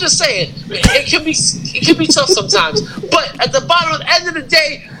 But I'm just saying, it can be tough sometimes. But at the end of the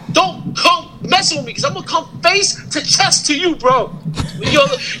day, don't come messing with me, because I'm gonna come face to chest to you, bro.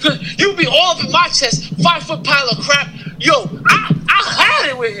 Cause you be all up in my chest, 5 foot pile of crap. I had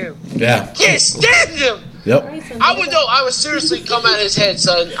it with him. Yeah. Can't stand him. Yep. I would seriously come at his head,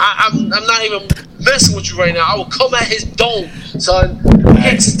 son. I'm not even messing with you right now. I will come at his dome, son. I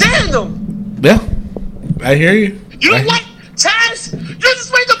can't stand him. Yeah. I hear you. You don't like Taz? You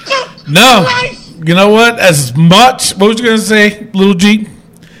just made the book. No. You know what? As much. What was you gonna say, Little G?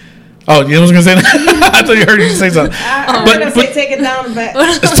 Oh, you was gonna say that? I thought you heard you say something. I was gonna say take it down a bit.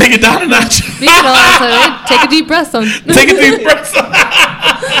 Let's take it down a notch. Take a deep breath, son. Take a deep breath.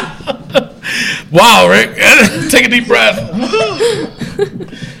 Wow, Rick. Take a deep breath.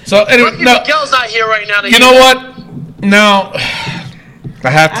 So anyway, Miguel's not here right now. You know what? Now, I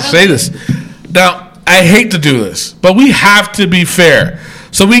have to say this. Now, I hate to do this, but we have to be fair.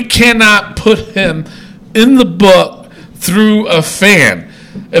 So we cannot put him in the book through a fan.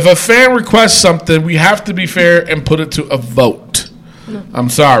 If a fan requests something, we have to be fair and put it to a vote. No. I'm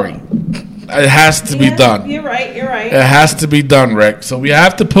sorry. It has to be done. You're right. It has to be done, Rick. So we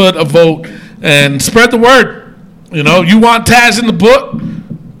have to put a vote and spread the word. You want Taz in the book?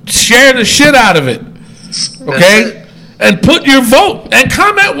 Share the shit out of it. Okay? And put your vote and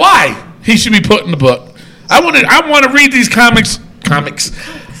comment why he should be put in the book. I want to read these comics.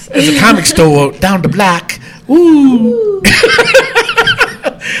 There's a comic store down the block. Ooh.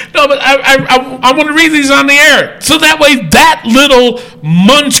 No, but I want to read these on the air, so that way that little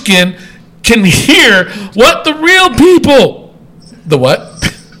munchkin can hear what the real people. The what?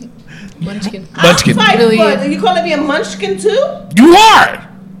 Munchkin. Munchkin. You calling me a munchkin too? You are.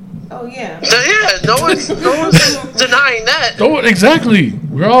 Oh yeah. Yeah. No one's denying that. Oh, exactly.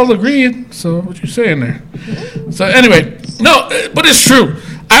 We're all agreeing. So what you saying there? So anyway, no, but it's true.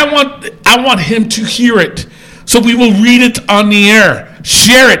 I want him to hear it. So we will read it on the air.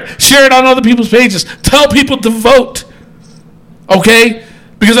 Share it on other people's pages. Tell people to vote. Okay?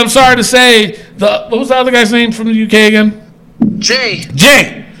 Because I'm sorry to say, what was the other guy's name from the UK again? Jay.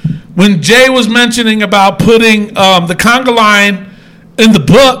 When Jay was mentioning about putting the conga line in the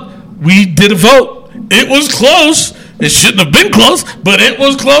book, we did a vote. It was close. It shouldn't have been close, but it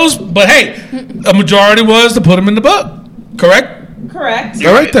was close. But hey, a majority was to put him in the book. Correct? Correct.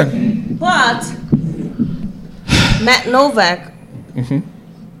 All right then. But Matt Nowack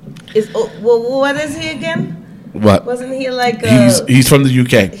is what is he again? What? Wasn't he like he's from the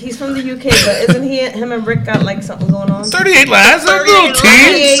UK. He's from the UK, but isn't him and Rick got like something going on? 38 lads, a little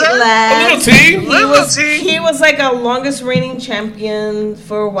team. He was like a longest reigning champion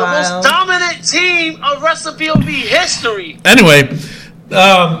for a while. The most dominant team of Wrestling POV history. Anyway, what's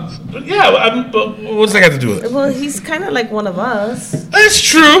that got to do with it? Well, he's kind of like one of us. That's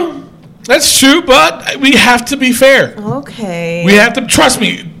true, but we have to be fair. Okay. We have to trust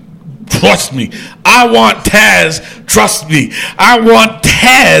me. I want Taz. Trust me. I want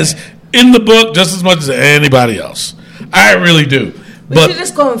Taz in the book just as much as anybody else. I really do. But you're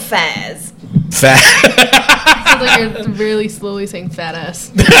just going Faz. Sounds like you're really slowly saying fat ass.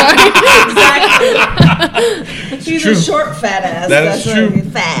 Exactly. She's a short fat ass. That's true.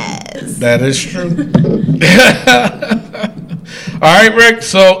 Faz. That is true. All right, Rick.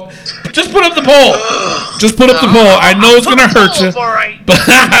 So just put up the poll. I know it's going to hurt you. Right. But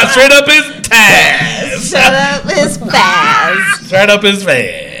straight up is Taz. Shut up is fast. Shut up is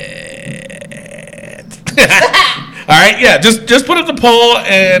fast. All right, yeah, just put up the poll,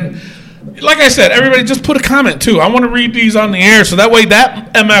 and like I said, everybody just put a comment too. I want to read these on the air, so that way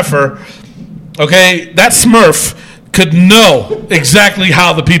that MFer, okay, that Smurf could know exactly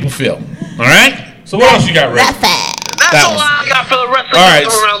how the people feel. All right? So what else you got, Rick? That's all I got for the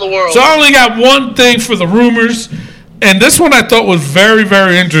wrestling around the world. So I only got one thing for the rumors, and this one I thought was very,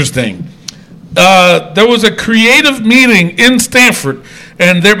 very interesting. There was a creative meeting in Stanford,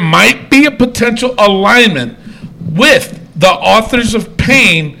 and there might be a potential alignment with the Authors of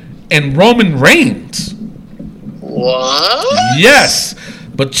Pain and Roman Reigns. What? Yes,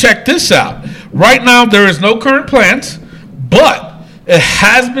 but check this out. Right now, there is no current plans, but it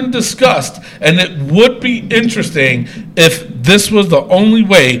has been discussed, and it would be interesting if this was the only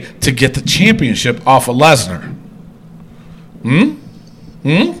way to get the championship off of Lesnar. You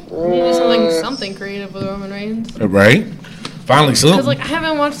do something creative with Roman Reigns. Right? Finally, so. Because, I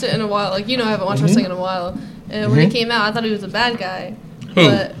haven't watched it in a while. I haven't watched wrestling in a while. When it came out, I thought he was a bad guy. Who?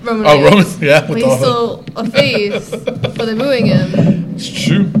 But Roman Reigns. Roman? Yeah. But he's still a face, but they're booing him. It's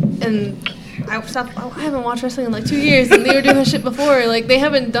true. And I haven't watched wrestling in 2 years, and they were doing that shit before. They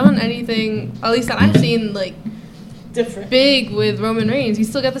haven't done anything, at least that I've seen, different, big with Roman Reigns. He's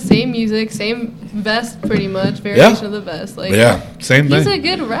still got the same music, same vest, pretty much, variation of the vest. Same thing. He's a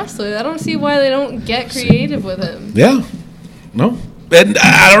good wrestler. I don't see why they don't get creative with him. Yeah. No. And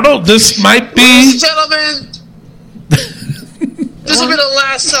I don't know. This might be. Ladies and gentlemen, this will be the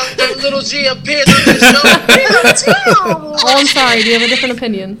last time that Little G appears on this show. Oh, I'm sorry. Do you have a different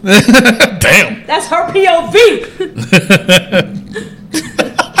opinion? Damn. That's her POV.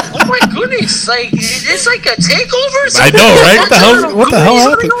 Oh my goodness! It's like a takeover. I know, right? What the hell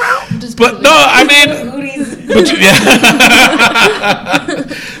happened? But no, I mean,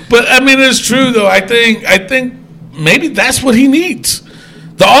 but I mean, it's true though. I think maybe that's what he needs.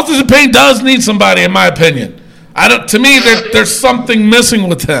 The Authors of Pain does need somebody, in my opinion. To me, there's something missing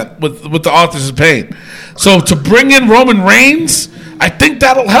with him, with the Authors of Pain. So to bring in Roman Reigns, I think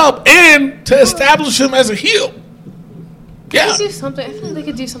that'll help, and to establish him as a heel. Yeah. Do something. I feel like they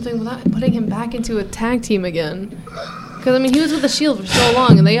could do something without putting him back into a tag team again. Because he was with the Shield for so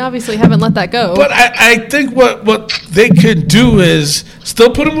long, and they obviously haven't let that go. But I think what they could do is still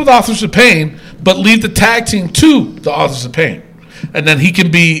put him with Authors of Pain, but leave the tag team to the Authors of Pain, and then he can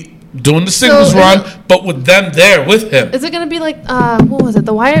be doing the singles run, but with them there with him. Is it going to be what was it,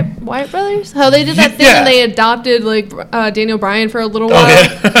 the Wyatt brothers? How they did that thing and they adopted Daniel Bryan for a little while? Yeah.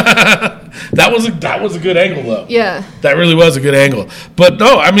 That was a good angle though. Yeah. That really was a good angle. But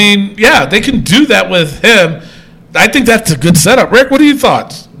no, I mean, yeah, they can do that with him. I think that's a good setup. Rick, what are your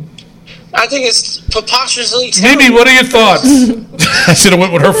thoughts? I think it's preposterously terrible. Mimi, what are your thoughts? I should have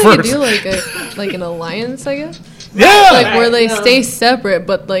went with her first. Do an alliance, I guess? Yeah. Where they stay separate,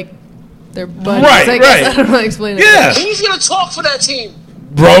 but they're buddies. Right, I guess. I don't know how to explain it. Yeah. Who's going to talk for that team?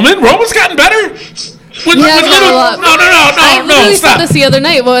 Roman's gotten better. No, I literally said this the other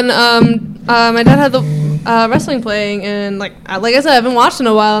night when my dad had the wrestling playing, and like I said, I haven't watched in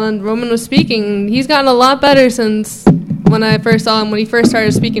a while, and Roman was speaking. He's gotten a lot better since when I first saw him, when he first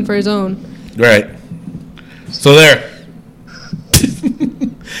started speaking for his own. Right. So there.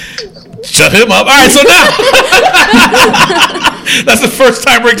 Shut him up. All right, so now. That's the first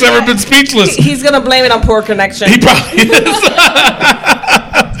time Rick's ever been speechless. He's going to blame it on poor connection. He probably is.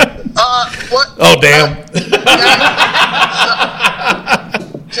 What? Oh, damn.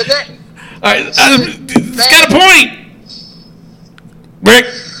 Today. All right, it's got a point. Rick.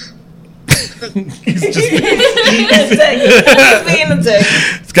 He's just being a dick.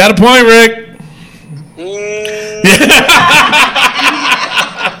 It's got a point, Rick.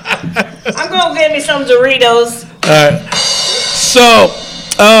 I'm going to get me some Doritos. All right. So,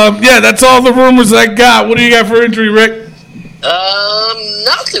 yeah, that's all the rumors I got. What do you got for injury, Rick?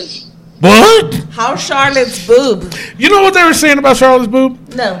 Nothing. What? How's Charlotte's boob? You know what they were saying about Charlotte's boob?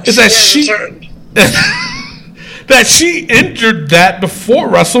 No. Is that that she injured that before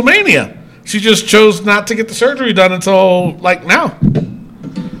WrestleMania. She just chose not to get the surgery done until, like, now.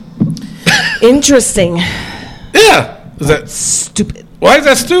 Interesting. Yeah. Is that stupid? Why is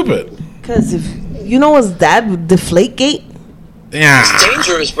that stupid? Because if you know what's that with Deflategate? Yeah. It's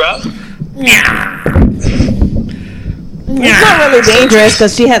dangerous, bro. Yeah. It's not really dangerous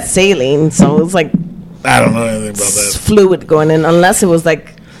because she had saline, so it's like I don't know anything about that. Fluid going in, unless it was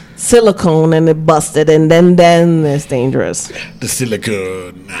like silicone and it busted, and then it's dangerous. The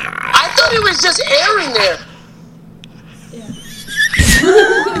silicone. I thought it was just air in there.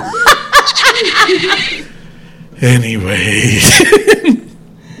 Anyway.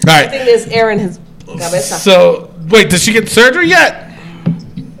 All right. I think there's air in his So wait, did she get surgery yet?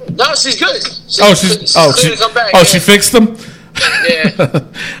 No, she's good. She fixed them. Yeah. All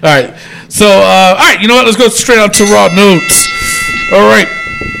right. So all right, you know what? Let's go straight out to Raw notes. All right.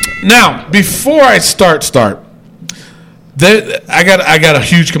 Now, before I start, I got a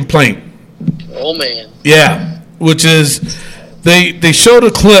huge complaint. Oh man. Yeah, which is they showed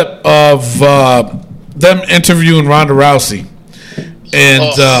a clip of them interviewing Ronda Rousey,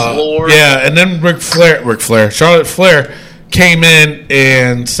 and and then Charlotte Flair came in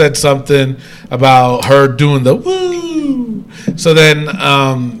and said something about her doing the woo. So then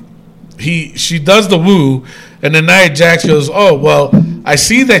she does the woo, and then Nia Jax goes, "Oh well, I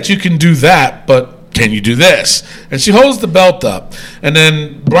see that you can do that, but can you do this?" And she holds the belt up, and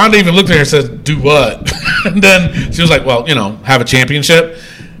then Ronda even looked at her and said, "Do what?" And then she was like, "Well, have a championship."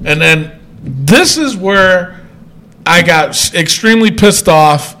 And then this is where I got extremely pissed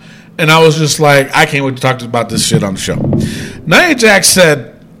off, and I was just like, I can't wait to talk about this shit on the show. Nia Jax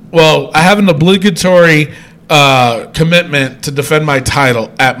said, "Well, I have an obligatory commitment to defend my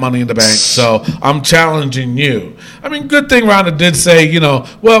title at Money in the Bank, so I'm challenging you." I mean, good thing Ronda did say,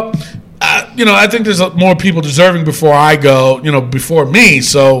 well, I think there's more people deserving before I go, before me.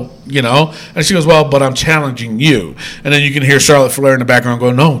 So, and she goes, "Well, but I'm challenging you." And then you can hear Charlotte Flair in the background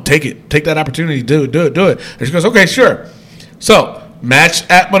go, "No, take it. Take that opportunity. Do it. And she goes, "Okay, sure." So, match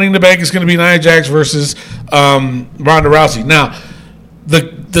at Money in the Bank is going to be Nia Jax versus Ronda Rousey. Now,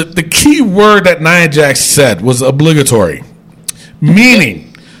 the key word that Nia Jax said was obligatory,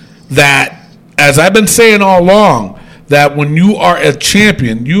 meaning that, as I've been saying all along, that when you are a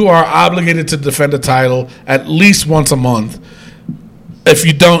champion, you are obligated to defend the title at least once a month. If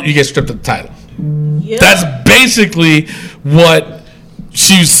you don't, you get stripped of the title. Yep. That's basically what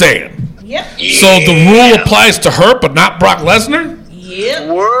she's saying. Yep. So the rule applies to her, but not Brock Lesnar? Yep.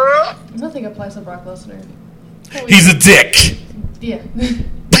 Nothing applies to Brock Lesnar. He's a dick. Yeah.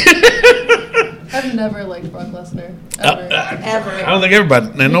 I've never liked Brock Lesnar. Ever. I don't think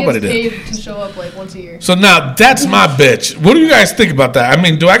nobody did. He gets paid to show up like once a year. So now, that's my bitch. What do you guys think about that? I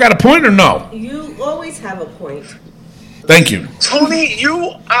mean, do I got a point or no? You always have a point. Thank you. Tony,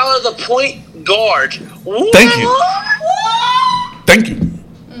 you are the point guard. Thank you.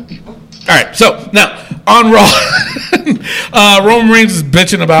 All right, so now, on Raw, Roman Reigns is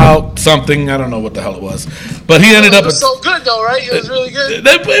bitching about something. I don't know what the hell it was. But he ended up... It was so good, though, right? It was really good.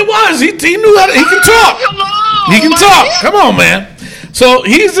 It was. He knew how to... He can talk. He can talk. Come on, man. So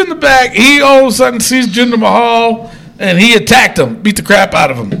he's in the back. He all of a sudden sees Jinder Mahal, and he attacked him, beat the crap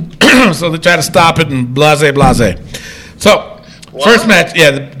out of him. So they try to stop it and blase. So, first match,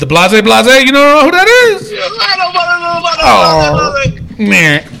 the blase. You don't know who that is? I don't know.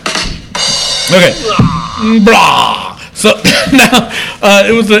 Man. Okay. Blah. So now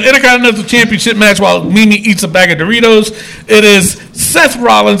it was the Intercontinental Championship match while Mimi eats a bag of Doritos. It is Seth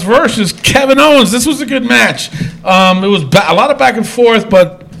Rollins versus Kevin Owens. This was a good match. It was a lot of back and forth,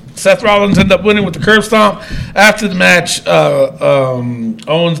 but Seth Rollins ended up winning with the curb stomp. After the match,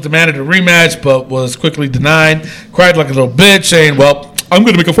 Owens demanded a rematch, but was quickly denied. Cried like a little bitch, saying, "Well, I'm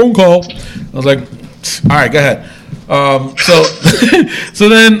going to make a phone call." I was like, "All right, go ahead." So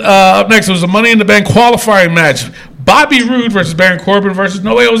then up next was a Money in the Bank qualifying match. Bobby Roode versus Baron Corbin versus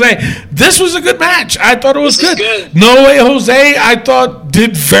No Way Jose. This was a good match. I thought it was good. No Way Jose, I thought,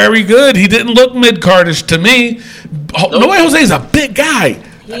 did very good. He didn't look mid-cardish to me. Nope. No Way Jose is a big guy.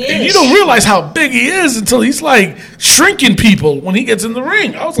 And you don't realize how big he is until he's like shrinking people when he gets in the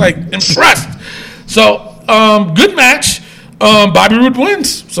ring. I was like impressed. So, good match. Bobby Roode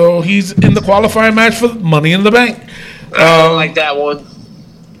wins. So he's in the qualifying match for Money in the Bank. I like that one.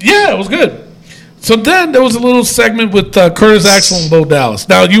 Yeah, it was good. So then there was a little segment with Curtis Axel and Bo Dallas.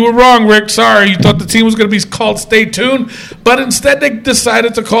 Now, you were wrong, Rick. Sorry. You thought the team was going to be called Stay Tuned. But instead they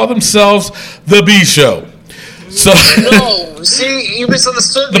decided to call themselves The B Show. So no, see, you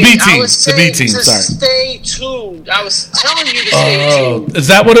misunderstood me. The B Team. The B Team, sorry. Stay tuned. I was telling you to stay tuned. Is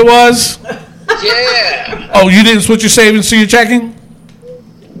that what it was? Yeah. Oh, you didn't switch your savings to your checking?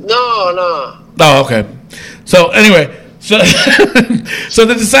 No. Oh, okay. So, anyway... So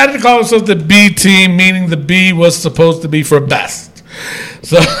they decided to call themselves the B Team, meaning the B was supposed to be for best.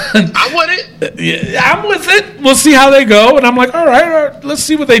 So I'm with it. Yeah, I'm with it. We'll see how they go, and I'm like, all right, let's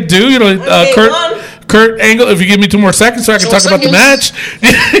see what they do. You know, Kurt Angle. If you give me 2 more seconds, so I can talk about the match.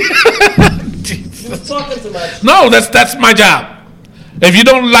 You're talking too much. No, that's my job. If you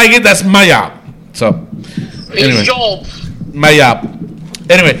don't like it, that's my job. So anyway, job. My job.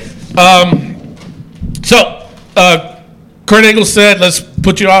 Anyway, Kurt Angle said, "Let's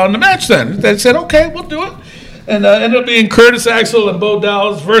put you out on the match then." They said, "Okay, we'll do it." And ended up being Curtis Axel and Bo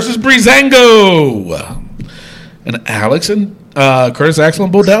Dallas versus Breezango. And Alex and Curtis Axel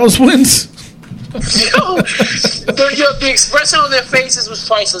and Bo Dallas wins. The expression on their faces was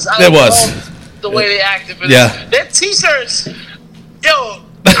priceless. It was. The way they acted. Yeah. Their T-shirts, I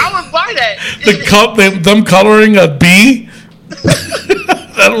would buy that. Them coloring a bee.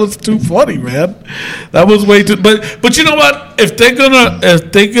 That was too funny, man. That was way too. But you know what? If they're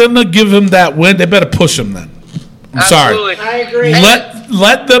gonna give him that win, they better push him then. I'm sorry. I agree.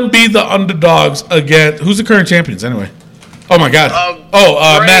 Let them be the underdogs again. Who's the current champions anyway? Oh my God.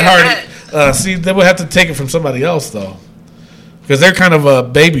 Matt Hardy. See, they would have to take it from somebody else though, because they're kind of a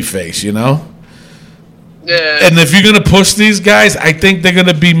baby face, you know. Yeah. And if you're gonna push these guys, I think they're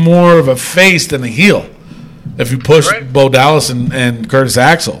gonna be more of a face than a heel. If you push Bo Dallas and Curtis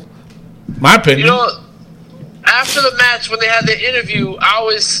Axel, my opinion. You know, after the match when they had their interview, I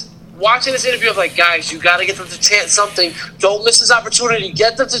was watching this interview. I was like, guys, you got to get them to chant something. Don't miss this opportunity.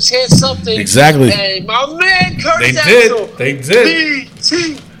 Get them to chant something. Exactly. And my man Curtis Axel. They did.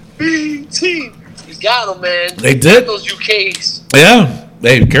 BT. You got them, man. They did. Those UKs. Yeah.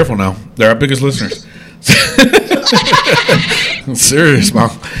 Hey, be careful now. They're our biggest listeners. Serious, Mom.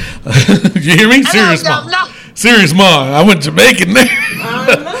 You hear me? Serious, Mom. No. Serious, Mom. I went Jamaican there.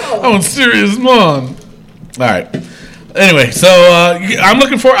 I went serious, Mom. All right. Anyway, so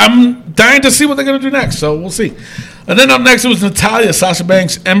I'm dying to see what they're going to do next, so we'll see. And then up next, it was Natalya, Sasha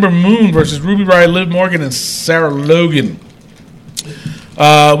Banks, Ember Moon versus Ruby Riott, Liv Morgan, and Sarah Logan.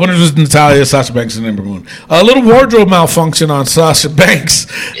 Winners was Natalya, Sasha Banks, and Ember Moon. A little wardrobe malfunction on Sasha Banks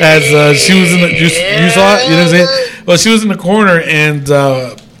as she was in the. You saw it? You didn't see it? Well, she was in the corner, and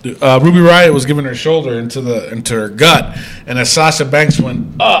Ruby Riott was giving her shoulder into her gut, and as Sasha Banks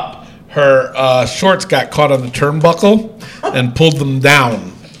went up, her shorts got caught on the turnbuckle and pulled them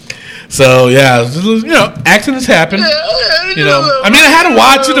down. So yeah, accidents happen. I mean, I had to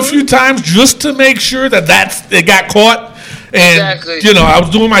watch it a few times just to make sure that it got caught. And, I was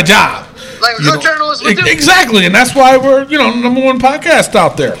doing my job. Like a good journalist would do. Exactly. And that's why we're, number one podcast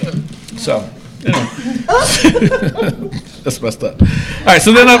out there. So, that's messed up. All right,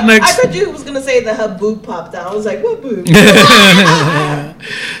 so then up next. I thought you was going to say that her boob popped out. I was like, what boob?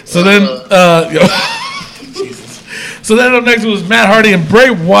 So then, Jesus. So then up next was Matt Hardy and Bray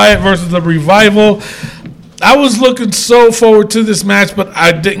Wyatt versus The Revival. I was looking so forward to this match, but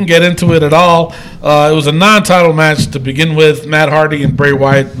I didn't get into it at all. It was a non-title match to begin with. Matt Hardy and Bray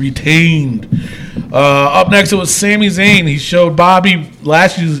Wyatt retained. Up next, it was Sami Zayn. He showed Bobby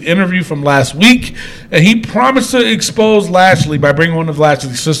Lashley's interview from last week, and he promised to expose Lashley by bringing one of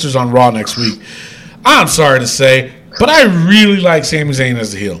Lashley's sisters on Raw next week. I'm sorry to say, but I really like Sami Zayn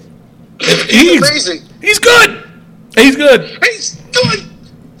as a heel. He's amazing. He's good. He's good. He's good.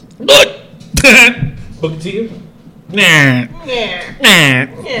 Good. Booker T? Nah. All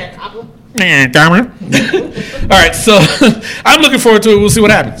right, so I'm looking forward to it. We'll see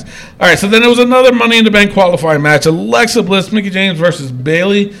what happens. All right, so then there was another Money in the Bank qualifying match. Alexa Bliss, Mickie James versus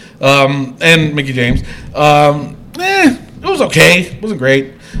Bayley, and Mickie James. It was okay. It wasn't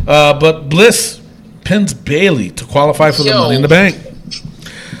great. But Bliss pins Bayley to qualify for the Money in the Bank.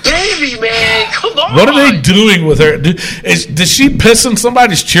 Baby, man, come on. What are they doing with her? Did she piss in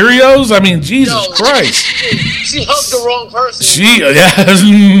somebody's Cheerios? I mean, Jesus Christ. She hugged the wrong person. She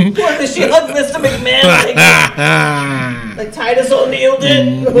hugged Mr. McMahon like Titus O'Neil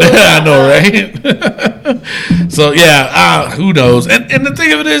did? I know, right? So, who knows? And the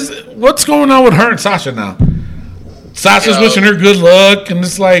thing of it is, what's going on with her and Sasha now? Sasha's wishing her good luck, and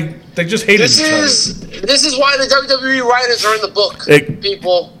it's like, they just hated each other. This is why the WWE writers are in the book,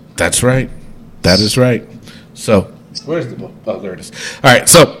 people. That's right. That is right. So, where's the book? Oh, there it is. All right,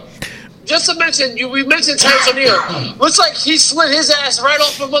 so. Just to mention, we mentioned Titus O'Neil. Looks like he slid his ass right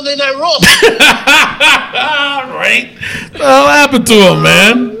off of Monday Night Raw. Right? What happened to him,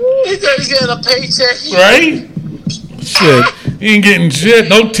 man? He's getting a paycheck. Right? Shit. He ain't getting shit.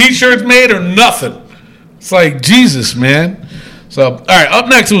 No T-shirts made or nothing. It's like, Jesus, man. So, all right, up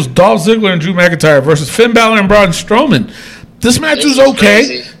next, it was Dolph Ziggler and Drew McIntyre versus Finn Balor and Braun Strowman. This match was okay.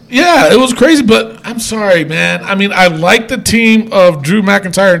 Crazy. Yeah, it was crazy, but I'm sorry, man. I mean, I like the team of Drew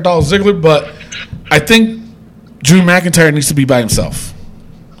McIntyre and Dolph Ziggler, but I think Drew McIntyre needs to be by himself,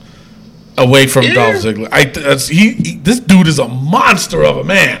 away from Dolph Ziggler. This dude is a monster of a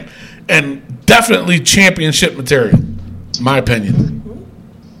man, and definitely championship material, in my opinion.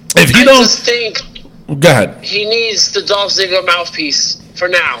 If he go ahead. He needs the Dolph Ziggler mouthpiece for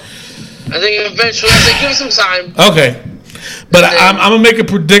now. I think eventually, give him some time. Okay. But I'm going to make a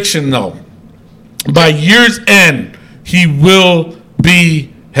prediction, though. By year's end, he will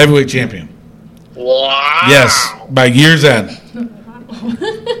be heavyweight champion. Wow. Yes, by year's end.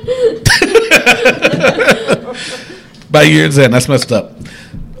 By year's end. That's messed up.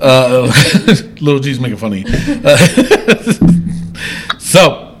 Little G's making fun of you.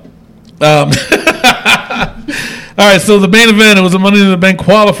 All right, so the main event, it was a Money in the Bank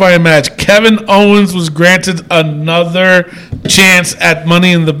qualifying match. Kevin Owens was granted another chance at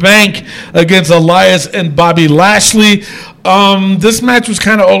Money in the Bank against Elias and Bobby Lashley. This match was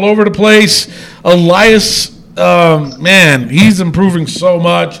kind of all over the place. Elias, man, he's improving so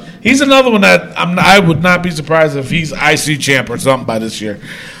much. He's another one that I would not be surprised if he's IC champ or something by this year.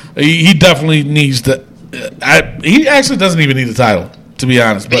 He definitely needs to. He actually doesn't even need a title, to be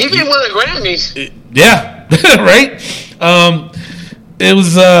honest. But he didn't win the Grammys. Yeah. Right? It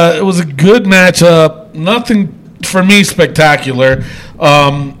was a good matchup. Nothing for me spectacular.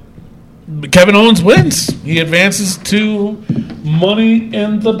 Kevin Owens wins. He advances to Money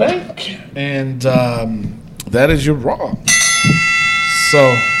in the Bank, and that is your Raw.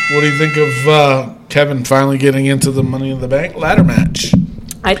 So, what do you think of Kevin finally getting into the Money in the Bank ladder match?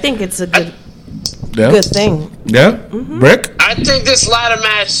 I think it's a good thing. Yeah, Rick. I think this ladder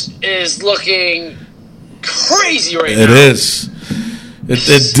match is looking crazy right now. It is.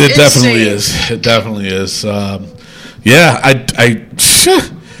 It definitely is. It definitely is.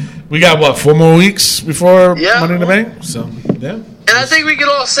 We got 4 more weeks before Money in the Bank. So and I think we can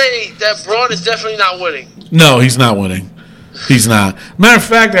all say that Braun is definitely not winning. No, he's not winning. He's not. Matter of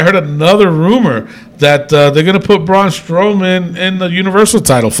fact, I heard another rumor that they're going to put Braun Strowman in the Universal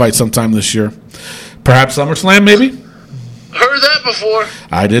title fight sometime this year. Perhaps SummerSlam, maybe. Heard that before.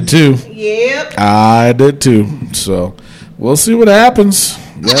 I did too. Yep. I did too. So we'll see what happens.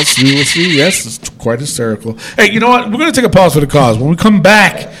 Yes, we will see. Yes, it's quite hysterical. Hey, you know what? We're going to take a pause for the cause. When we come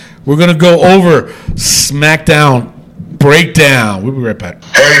back, we're going to go over SmackDown Breakdown. We'll be right back.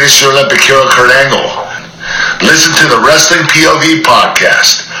 Hey, this is your Olympic hero, Kurt Angle. Listen to the Wrestling POV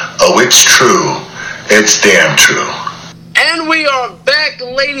podcast. Oh, it's true. It's damn true. And we are back,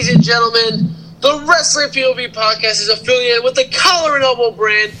 ladies and gentlemen. The Wrestling POV podcast is affiliated with the Collar and Elbow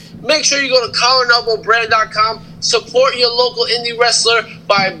brand. Make sure you go to collarandelbowbrand.com. Support your local indie wrestler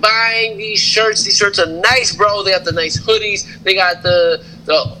by buying these shirts. These shirts are nice, bro. They got the nice hoodies. They got the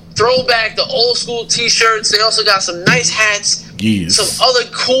throwback, the old school t-shirts. They also got some nice hats. Yes. Some other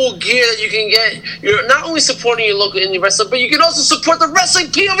cool gear that you can get. You're not only supporting your local indie wrestler, but you can also support the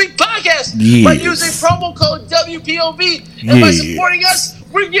Wrestling POV podcast by using promo code WPOV. And by supporting us,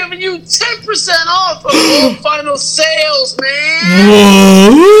 we're giving you 10% off of all final sales,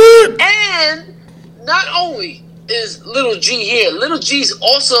 man. What? And not only is Little G here, Little G's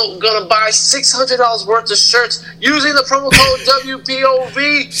also going to buy $600 worth of shirts using the promo code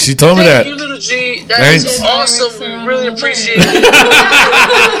WPOV. She told me that. Thank you, Little G. That is awesome. We really appreciate it.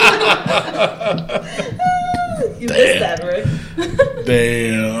 You missed that, Rick.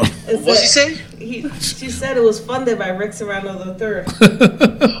 Damn. What's he say? She said it was funded by Rick Serrano III.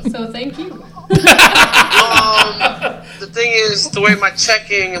 So thank you. The thing is, the way my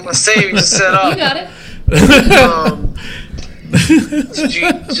checking and my savings is set up. You got it.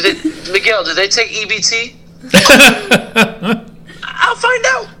 Miguel, did they take EBT? I'll find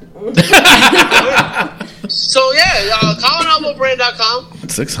out. So yeah, collarandelbowbrand.com.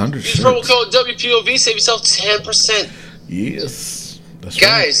 600 Use promo code WPOV, save yourself 10%. Yes, that's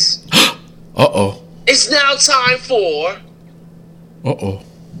guys. Right. Uh-oh. It's now time for... Uh-oh.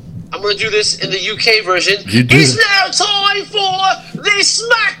 I'm going to do this in the UK version. It's now time for the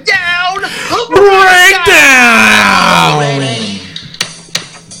SmackDown Breakdown!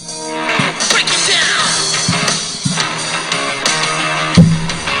 Break it down!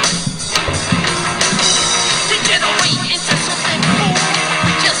 Degenerate into something cool.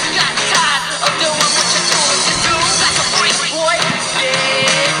 Just got tired of doing what you told us to do. That's a break, boy.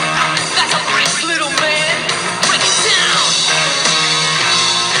 Yeah. That's a break, little man. Break it down.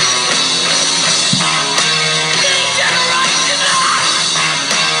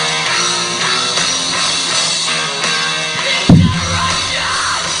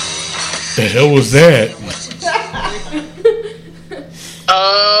 The hell was that?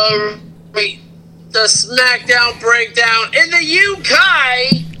 The SmackDown Breakdown in the UK.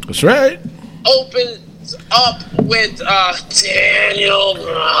 That's right. Opens up with Daniel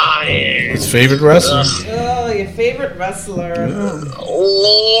Bryan. His favorite wrestler. Oh, your favorite wrestler.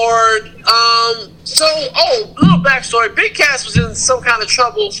 Lord. Little backstory. Big Cass was in some kind of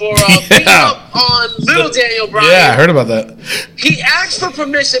trouble for beating up on little Daniel Bryan. Yeah, I heard about that. He asked for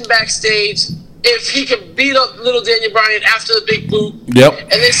permission backstage if he could beat up little Daniel Bryan after the big boot. Yep.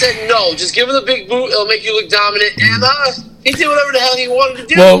 And they said no. Just give him the big boot. It'll make you look dominant. And He did whatever the hell he wanted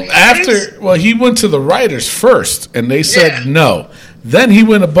to do. Well, he went to the writers first, and they said no. Then he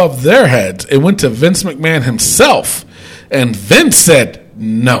went above their heads and went to Vince McMahon himself, and Vince said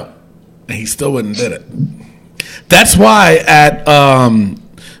no, and he still wouldn't did it. That's why at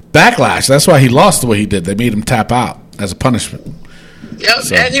Backlash, that's why he lost the way he did. They made him tap out as a punishment. Yep,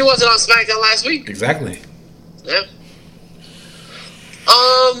 so. And he wasn't on SmackDown last week. Exactly. Yep.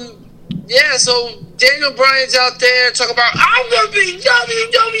 Yeah, so Daniel Bryan's out there talking about, I'm going to be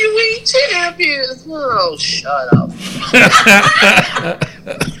WWE champion. Oh, shut up.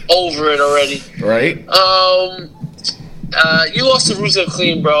 Over it already. Right. You lost to Rusev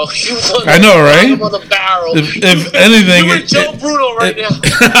clean, bro. I know, right? On the barrel. If anything, you're Joe Bruno right now.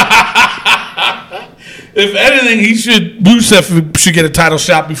 If anything, Rusev should get a title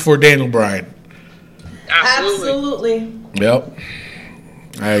shot before Daniel Bryan. Absolutely. Yep.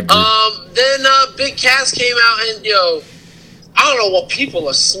 I agree. Then Big Cass came out and I don't know what people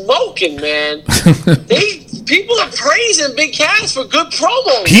are smoking, man. People are praising Big Cass for good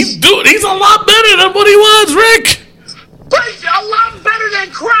promos. He's a lot better than what he was, Rick. But a lot better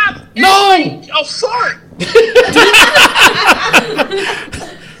than crap. No, a fart.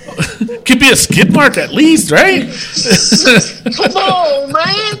 Could be a skid mark at least, right? Come on,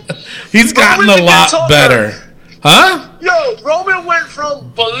 man. He's gotten a lot better. Huh? Yo, Roman went from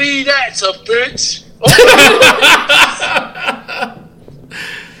believe that to bitch.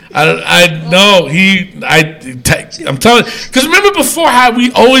 I know I'm telling you, because remember before how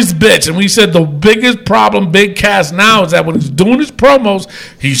we always bitch and we said the biggest problem Big Cass now is that when he's doing his promos,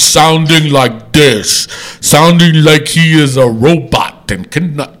 he's sounding like this, sounding like he is a robot and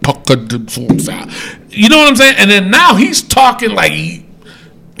cannot talk. You know what I'm saying? And then now he's talking like he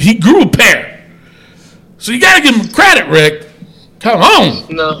grew a pair. So you got to give him credit, Rick. Come on.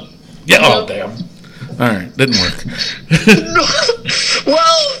 No. Yeah. Oh, damn. All right. Didn't work.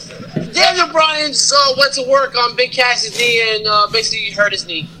 Well, Daniel Bryan went to work on Big Cass's knee and basically hurt his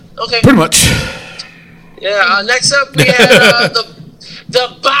knee. Okay. Pretty much. Yeah. Next up, we had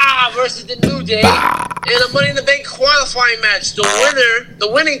the Bar versus the New Day in a Money in the Bank qualifying match. The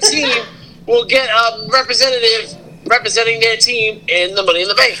winning team will get a representative representing their team in the Money in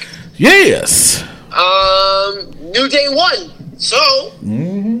the Bank. Yes. New Day won. So.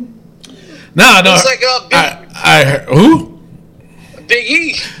 Mm-hmm. No. Looks like I heard, who? Big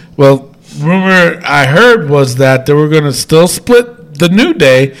E. Well, rumor I heard was that they were going to still split the New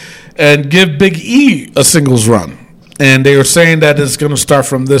Day and give Big E a singles run. And they were saying that it's going to start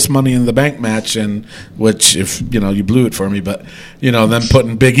from this Money in the Bank match, and which, if you blew it for me, but them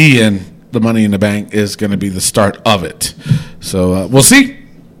putting Big E in the Money in the Bank is going to be the start of it. So we'll see.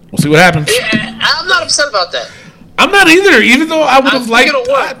 We'll see what happens. Yeah, I'm not upset about that. I'm not either. Even though I would have liked,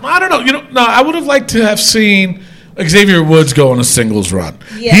 I don't know. No, I would have liked to have seen Xavier Woods go on a singles run.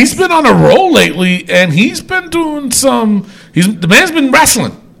 Yes. He's been on a roll lately, and he's been doing some. The man's been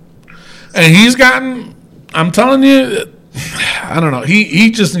wrestling, and he's gotten. I'm telling you, I don't know.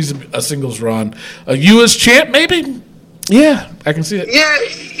 He just needs a singles run. A U.S. champ, maybe. Yeah, I can see it. Yeah,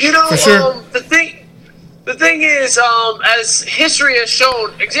 for sure. The thing is, as history has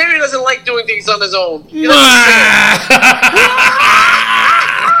shown, Xavier doesn't like doing things on his own. You're out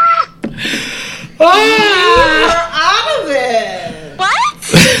of it. What?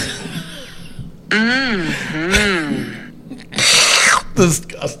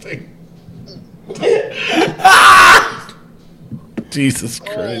 Disgusting. Jesus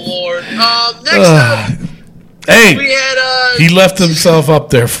Christ. Oh, Lord. Next up. Hey, we had, he left himself up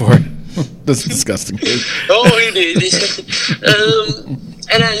there for it. That's disgusting. Oh, he did.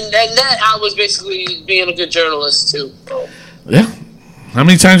 And that I was basically being a good journalist, too. Yeah. How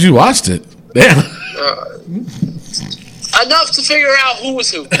many times you watched it? Damn. Enough to figure out who was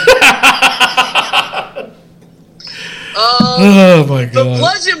who. Oh, my God. The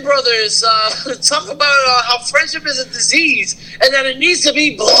Bludgeon Brothers talk about how friendship is a disease and that it needs to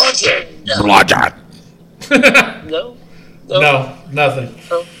be bludgeoned. Bludgeon. No, nothing.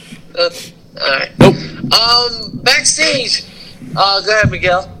 No. All right. Nope. Backstage, go ahead,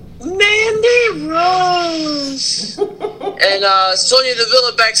 Miguel. Mandy Rose and Sonya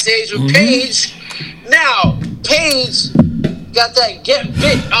Deville backstage with Paige. Now, Paige got that get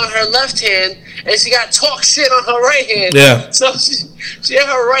bit on her left hand, and she got talk shit on her right hand. Yeah. So she had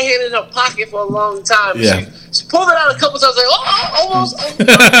her right hand in her pocket for a long time. Yeah. She pulled it out a couple times, like, almost.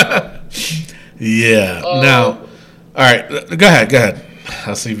 Yeah. Now, all right. Go ahead.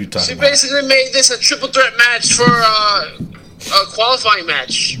 I'll see if you talk. She basically made this a triple threat match for a qualifying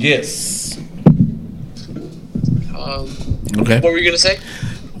match. Yes. Okay. What were you gonna say?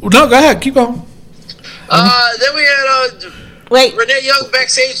 No, go ahead. Keep going. Then we had Wait. Renee Young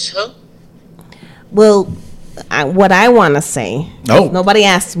backstage, huh? Well, what I want to say. Oh. Nobody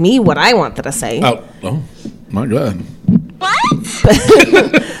asked me what I wanted to say. Oh, my God. What?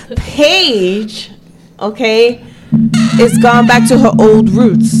 Paige, okay, is gone back to her old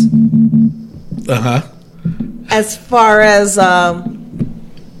roots. Uh-huh. As far as so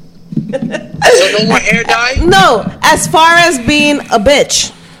no more hair dye? No, as far as being a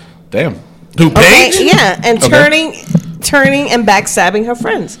bitch. Damn. Who, Paige? Okay, yeah, and turning and backstabbing her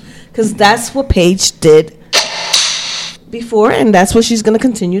friends, because that's what Paige did before, and that's what she's going to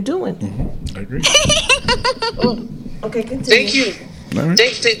continue doing. Mm-hmm. I agree. Okay, continue. Thank you. Right.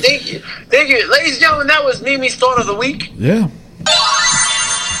 Thank you. Ladies and gentlemen, that was Mimi's Thought of the Week. Yeah.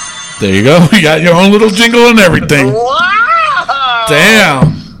 There you go. You got your own little jingle and everything. Wow.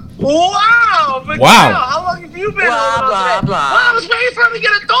 Damn. Wow. But wow. Now, how long have you been on that? Well, I was waiting for him to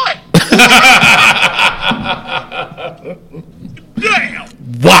get a thought. Damn.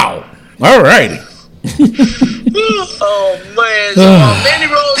 Wow. All righty. Oh, man. Mandy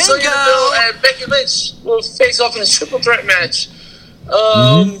Rose, Sonya Deville, and Becky Lynch will face off in a triple threat match.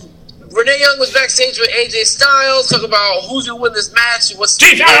 Renee Young was backstage with AJ Styles, talking about who's going to win this match and what's the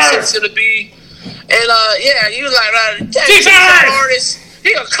it's going to be. And, yeah, you like, he's an artist.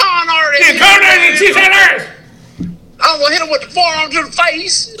 He's a con artist. He's a con artist. He's an artist. I'm going to hit him with the forearm to the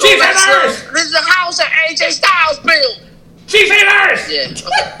face. He's an artist. This is the house that AJ Styles built. She's an artist. Yeah.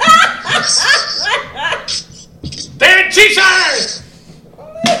 They're cheaters!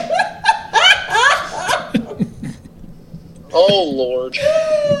 Oh, Lord.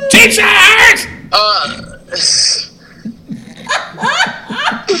 Teachers! Oh,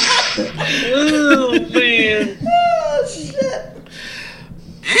 man. Oh, shit.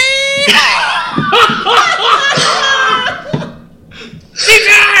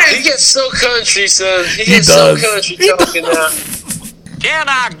 He gets so country, son. He gets so country talking now. Can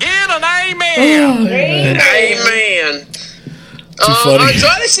I get an amen? Amen. Too funny.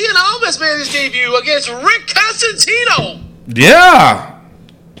 Andrade Cien Almas made his debut against Rick Constantino. Yeah.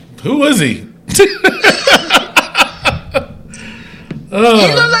 Who is he? He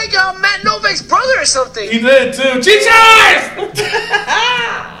looked like Matt Nowack's brother or something. He did too. Jesus!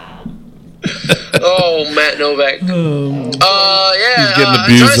 Oh, Matt Nowack. Yeah. He's getting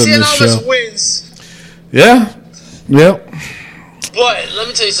abused on this show. Wins. Yeah. Yep. But let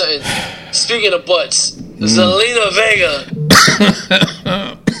me tell you something. Speaking of butts, Zelina Vega.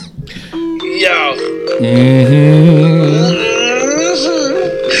 Yo.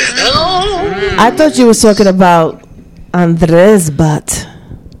 I thought you were talking about Andres' butt.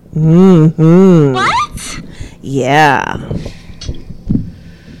 What? Yeah.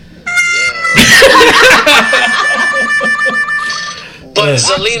 But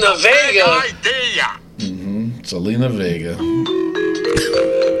Zelina Vega. Zelina Vega.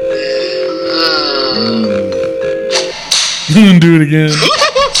 Do it again.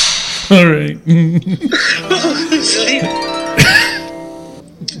 All right.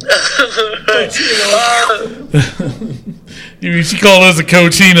 She called us the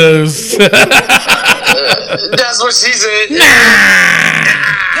Cochinos. That's what she said.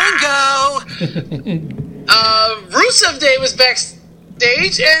 Bingo. Rusev Day was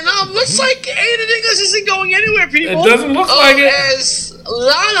backstage, and looks like Aiden English isn't going anywhere, people. It doesn't look like it. As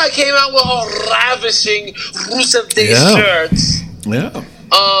Lana came out with her ravishing Rusev Day shirts. Yeah.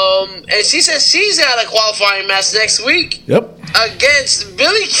 And she says she's got a qualifying match next week. Yep. Against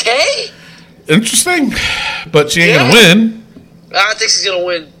Billie Kay. Interesting, but she ain't gonna win. I think she's gonna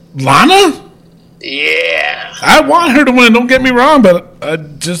win. Lana? Yeah. I want her to win. Don't get me wrong, but I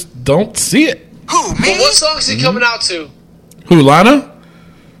just don't see it. Who, me? But what song is she coming out to? Who, Lana?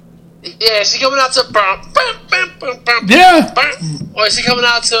 Yeah, she coming out to. Yeah. Or is she coming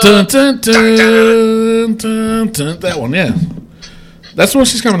out to? Dun, dun, dun, dun, dun, that one, yeah. That's what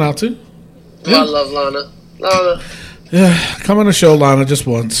she's coming out to. Yeah. I love Lana. Yeah, come on the show, Lana, just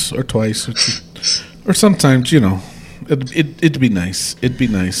once or twice, or sometimes, you know, it'd be nice. It'd be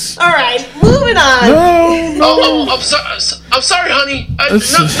nice. All right, moving on. No. I'm sorry, honey. No,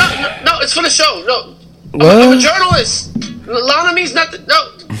 it's for the show. No, what? I'm a journalist. Lana means nothing.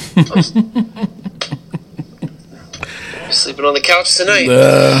 No. You're sleeping on the couch tonight.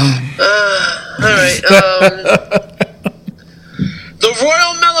 All right. The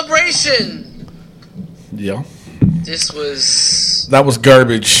Royal Celebration. Yeah. That was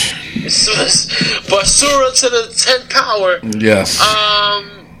garbage. This was Basura to the 10th power. Yes.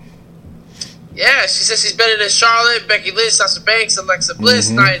 Yeah, she says she's better than Charlotte, Becky Lynch, Sasha Banks, Alexa Bliss,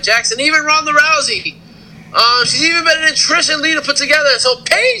 Nia Jackson, even Ronda Rousey. She's even better than Trish and Lita put together. So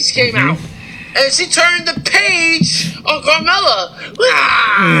Paige came out and she turned the page on Carmella.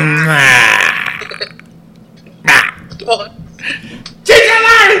 Come on.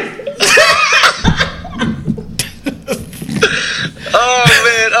 Oh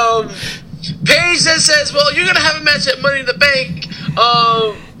man, Paige then says, "Well, you're gonna have a match at Money in the Bank,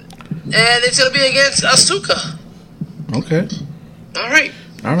 and it's gonna be against Asuka." Okay. All right.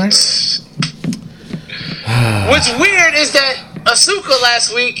 What's weird is that Asuka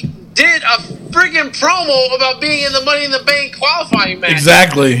last week did a friggin' promo about being in the Money in the Bank qualifying match.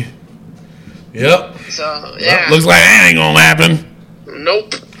 Exactly. Yep. So yeah, looks like that ain't gonna happen.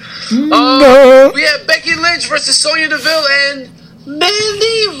 Nope. No. We have Becky Lynch versus Sonya Deville and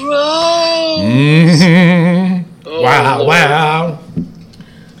Mandy Rose. Mm-hmm. Oh, wow! Lord. Wow!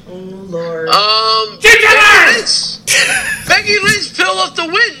 Oh Lord! Becky Lynch pulled up the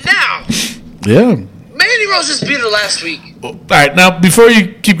win now. Yeah. Mandy Rose just beat her last week. All right, now before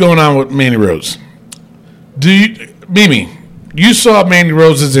you keep going on with Mandy Rose, Mimi, you saw Mandy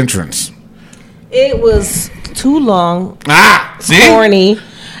Rose's entrance. It was too long. See? Corny.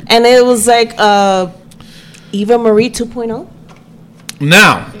 And it was like Eva Marie 2.0.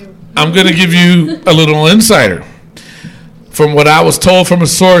 Now, I'm going to give you a little insider. From what I was told from a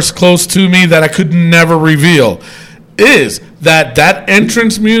source close to me that I could never reveal, is that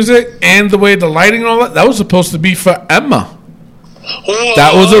entrance music and the way the lighting and all that was supposed to be for Emma.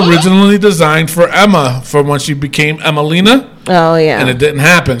 That was originally designed for Emma from when she became Emmalina. Oh, yeah. And it didn't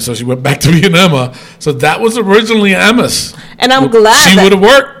happen, so she went back to being Emma. So that was originally Emma's. And I'm glad she would have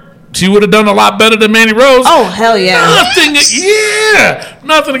worked. She would have done a lot better than Mandy Rose. Oh, hell yeah.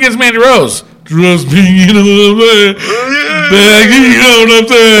 Nothing against Mandy Rose. Trust me, you know what I'm saying? Baggy, you know what I'm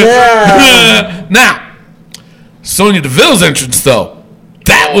saying? Yeah. Now, Sonya Deville's entrance, though,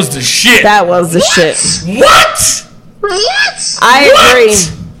 that was the shit. That was the shit. What? I agree.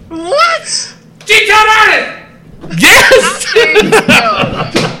 What? G-Town artist! Yes!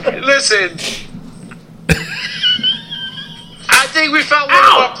 Listen. I think we found one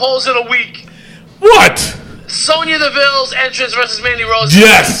of our polls in a week. What? Sonya Deville's entrance versus Mandy Rose.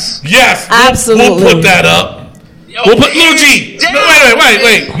 Yes. Absolutely. We'll put that up. We'll put Lil G.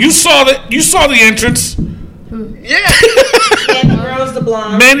 Wait. You saw the entrance. Yeah.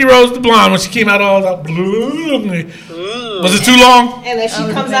 Mandy Rose the blonde when she came out all that blue. Was it too long? And then she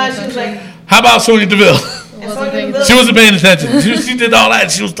comes out and she was like, how about Sonya Deville? She wasn't paying attention. She did all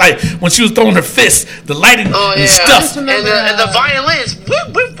that. She was like, when she was throwing her fists, the lighting and stuff. And the violins.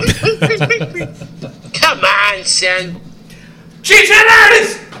 Come on, son. She's an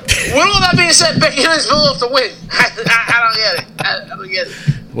artist. With all that being said, Becky Lynch pulled off the win. I don't get it. I don't get it.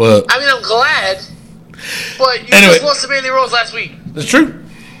 Well, I mean, I'm glad. But you just lost to Mandy Rose last week. That's true.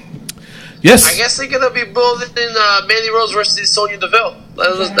 Yes. I guess they're going to be building Mandy Rose versus Sonya Deville.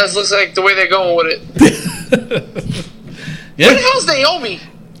 That looks like the way they're going with it. Yeah. Where the hell's Naomi?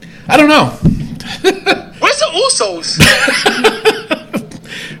 I don't know. Where's the Usos?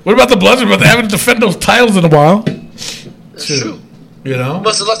 What about the Bloods? They haven't defended those titles in a while. That's true. You know?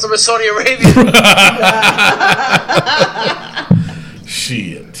 Must have left them in Saudi Arabia.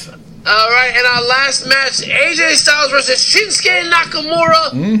 Shit. All right, and our last match, AJ Styles versus Shinsuke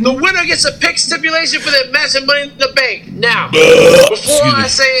Nakamura. Mm-hmm. The winner gets a pick stipulation for that match at Money in the Bank. Now, before I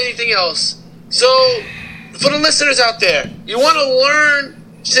say anything else, so for the listeners out there, you want to learn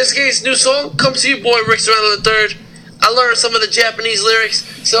Shinsuke's new song? Come see your boy Rick Serrano III. I learned some of the Japanese lyrics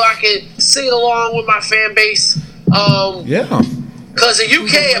so I can sing along with my fan base. Yeah. Because the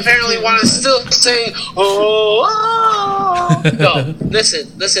UK apparently want to still sing, oh, oh. No, listen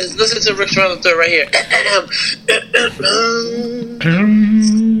to Rick Serrano III right here.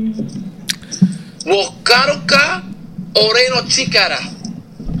 Wakaruka ore no chikara.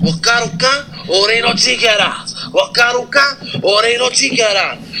 Wakaruka ore no chikara. Wakaruka ore no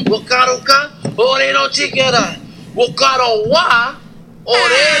chikara. Wakaruka ore no chikara. Wakaro wa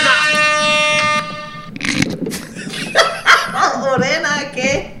ore na. Orena,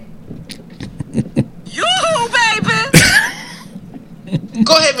 ¿qué? Yoo-hoo, baby!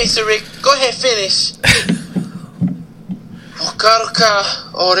 Go ahead, Mr. Rick. Go ahead, finish. Wakaruka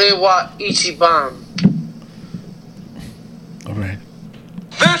ore wa ichiban. All right.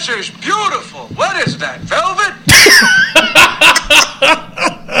 This is beautiful. What is that, velvet?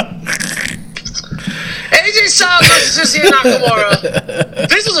 AJ Styles versus Shinsuke Nakamura.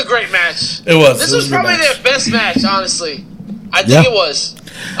 This was a great match. It was. This was probably their best match, honestly. I think it was.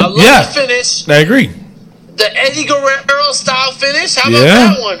 I love the finish. I agree. The Eddie Guerrero style finish. How about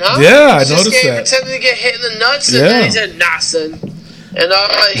that one, huh? Yeah, I noticed that. Pretending to get hit in the nuts, and then he said, "Nah, son." And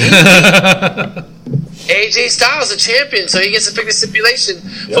AJ Styles, the champion, so he gets to pick the stipulation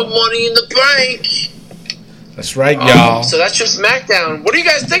for Money in the Bank. That's right, y'all. So that's your SmackDown. What do you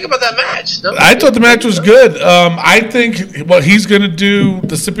guys think about that match? I thought the match was good. I think what he's going to do,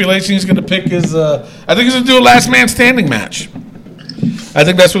 the stipulation he's going to pick is, I think he's going to do a last man standing match. I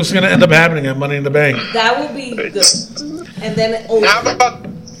think that's what's going to end up happening at Money in the Bank. That would be good. And then over.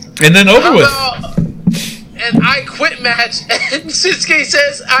 Over with. An I Quit match, and Shinsuke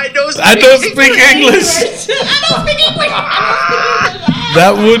says, I don't speak English.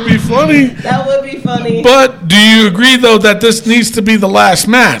 That would be funny. That would be funny. But do you agree, though, that this needs to be the last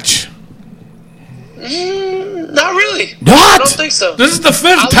match? Not really. What? I don't think so. This is the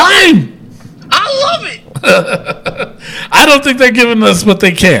 5th time. I love it. I don't think they're giving us what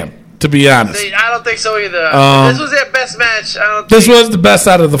they can, to be honest. I don't think so either. This was their best match. This was the best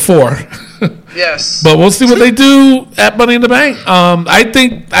out of the 4. Yes. But we'll see what they do at Money in the Bank. I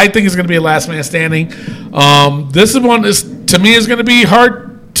think it's going to be a last man standing. This one to me is going to be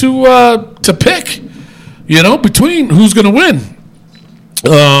hard to pick, between who's going to win.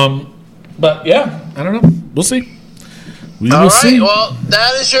 But yeah, I don't know. We'll see. We will see. Well,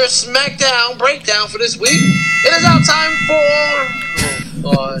 that is your SmackDown breakdown for this week. It is now time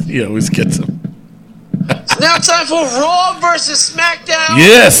for. He always gets them. It's now time for Raw versus SmackDown.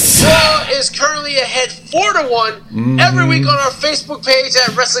 Yes. Raw is currently ahead 4-1. Mm-hmm. Every week on our Facebook page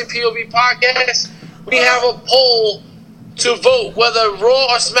at Wrestling POV Podcast, we have a poll to vote whether Raw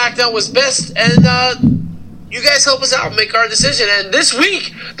or SmackDown was best, and you guys help us out and make our decision. And this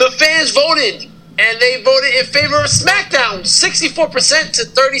week, the fans voted, and they voted in favor of SmackDown, 64% to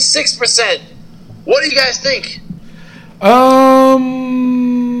 36%. What do you guys think? I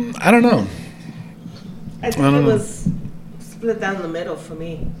don't know. I think it was split down the middle for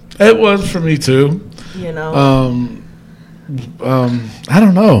me. It was for me too. I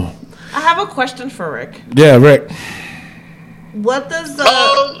don't know. I have a question for Rick. Yeah, Rick. What does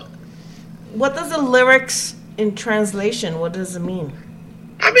the lyrics in translation? What does it mean?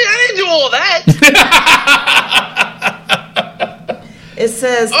 I mean, I didn't do all that. It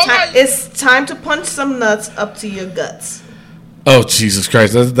says it's time to punch some nuts up to your guts. Oh, Jesus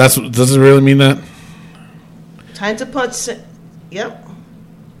Christ! Does it really mean that? Time to punch. Yep.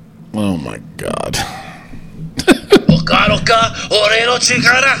 Oh my God.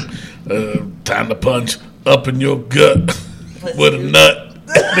 Time to punch up in your gut with a nut.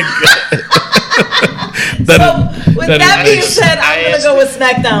 With that being said, I'm gonna go with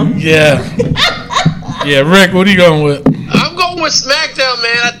SmackDown. Yeah. Yeah, Rick, what are you going with? I'm going with SmackDown,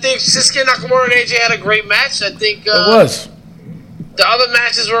 man. I think Shinsuke Nakamura and AJ had a great match. I think it was. The other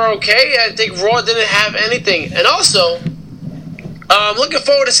matches were okay. I think Raw didn't have anything. And also, I'm looking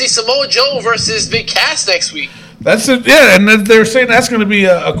forward to see Samoa Joe versus Big Cass next week. That's it. Yeah, and they're saying that's going to be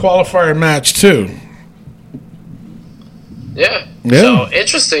a qualifier match too. Yeah. So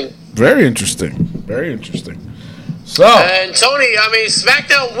interesting. Very interesting. Very interesting. So. And Tony, I mean,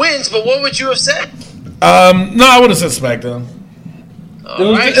 SmackDown wins, but what would you have said? No, I would have said SmackDown.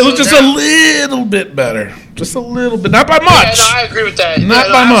 It was just a little bit better. Just a little bit. Not by much. Yeah, no, I agree with that. Not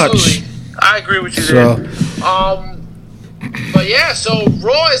by much. I agree with you there. But yeah, so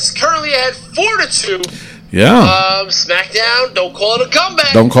Raw is currently at 4-2. Yeah. SmackDown, don't call it a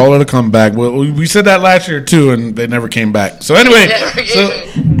comeback. Don't call it a comeback. We said that last year too, and they never came back. So anyway,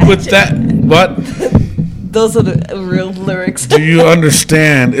 with that, what? Those are the real lyrics. Do you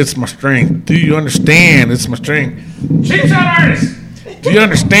understand? It's my strength. Do you understand? It's my strength. Cheap shot artist. Do you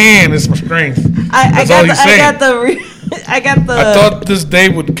understand? It's my strength. I thought this day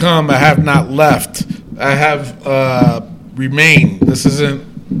would come. I have not left. I have remained. This isn't.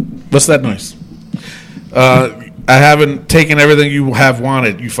 What's that noise? I haven't taken everything you have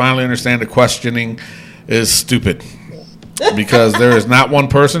wanted. You finally understand the questioning is stupid. Because there is not one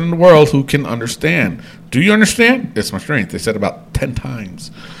person in the world who can understand. Do you understand? It's my strength. They said about 10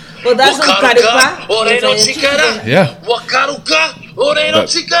 times. Well, that's yeah.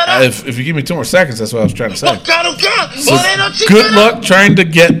 If you give me 2 more seconds, that's what I was trying to say. So good luck trying to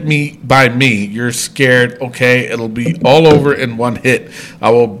get me by me. You're scared. Okay, it'll be all over in one hit. I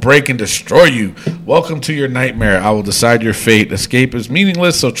will break and destroy you. Welcome to your nightmare. I will decide your fate. Escape is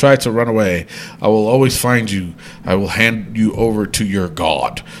meaningless, so try to run away. I will always find you. I will hand you over to your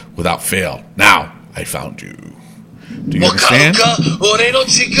God without fail. Now, I found you. Do you understand?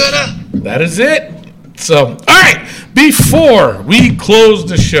 That is it. So, all right. Before we close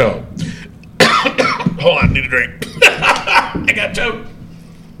the show, hold on, I need a drink. I got choked.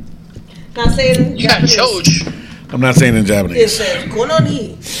 Now say it in Japanese. Choked. I'm not saying it in Japanese. It says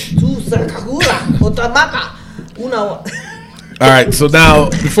 "Kononi tu sakura otamaka una." All right. So now,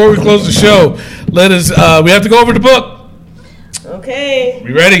 before we close the show, We have to go over the book. Okay.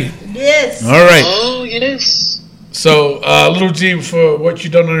 We ready? Yes. All right. Oh, yes. So, Little G, for what you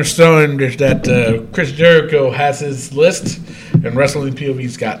don't understand is that Chris Jericho has his list, and Wrestling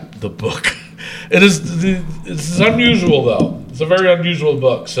POV's got the book. It's unusual, though. It's a very unusual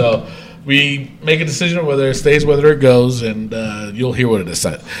book. So, we make a decision whether it stays, whether it goes, and you'll hear what it is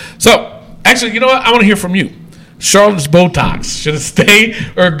said. So, actually, you know what? I want to hear from you. Charlotte's Botox. Should it stay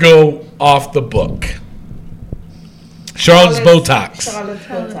or go off the book? Charlotte's Botox. Charlotte's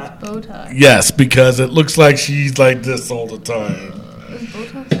Botox. Yes, because it looks like she's like this all the time. Is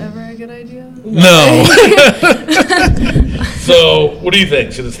Botox ever a good idea? No. So, what do you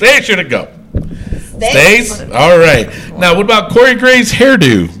think? Should it stay or should it go? Stays? All right. Now, what about Corey Gray's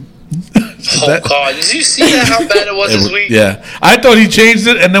hairdo? God. Did you see how bad it was this week? Yeah. I thought he changed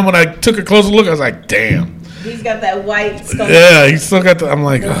it, and then when I took a closer look, I was like, damn. He's got that white stuff. Yeah, he's still got the... I'm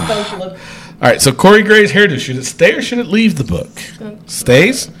like... Oh. All right, so Corey Gray's hairdo, should it stay or should it leave the book?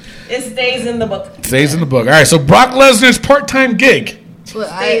 Stays? It stays in the book. Stays in the book. All right, so Brock Lesnar's part-time gig. Well,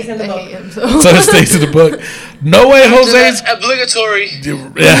 stays in the book. hate him, So it stays in the book. No Way Jose's... Obligatory.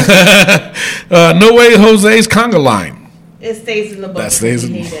 No Way Jose's conga line. It stays in the book. That stays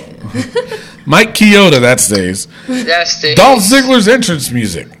in the book. Mike Chioda, that stays. That stays. Dolph Ziggler's entrance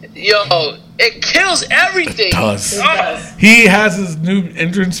music. Yo, it kills everything. It does. It does. He has his new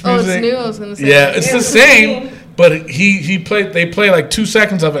entrance music. Oh, it's new? I was going to say. Yeah, it's the same, but they play like 2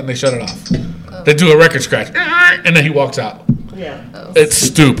 seconds of it and they shut it off. Oh. They do a record scratch, and then he walks out. Yeah. Oh. It's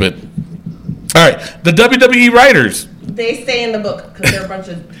stupid. All right, the WWE writers. They stay in the book because they're a bunch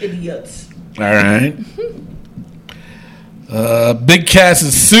of idiots. All right. Big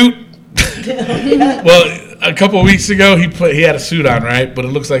Cass's suit. Well, a couple of weeks ago, he had a suit on, right? But it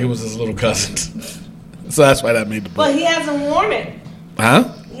looks like it was his little cousin's. So that's why that made the book. But he hasn't worn it. Huh?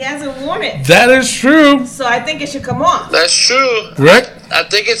 He hasn't worn it. That is true. So I think it should come off. That's true. Correct? I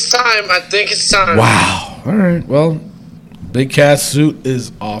think it's time. Wow. All right. Well, Big Cass suit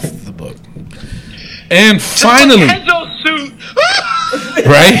is off the book. And finally... Enzo suit.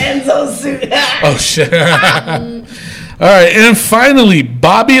 Right? Enzo suit. Oh, shit. All right. And finally,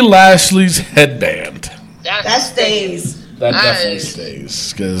 Bobby Lashley's headband. That stays. That definitely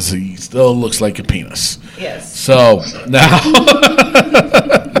stays because he still looks like a penis. Yes. So now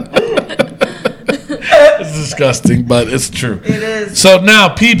it's disgusting, but it's true. It is. So now,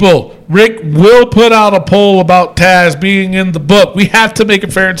 people, Rick will put out a poll about Taz being in the book. We have to make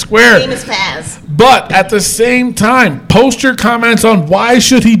it fair and square. Famous Taz. But at the same time, post your comments on why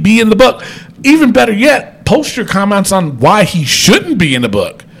should he be in the book. Even better yet, post your comments on why he shouldn't be in the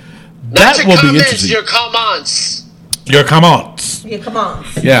book. Not that your will be comments, interesting. your comments. Your comments. Yeah, come on.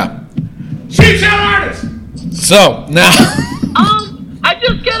 Yeah. Cheap shot artist. So now. I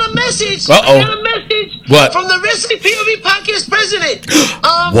just got a message. Uh-oh. I got a message. What? From the Wrestling POV podcast president.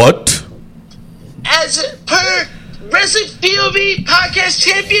 What? As per Wrestling POV podcast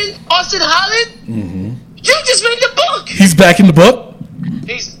champion Austin Holland, you just made the book. He's back in the book?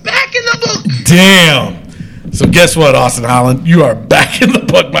 He's back in the book. Damn. So guess what, Austin Holland? You are back in the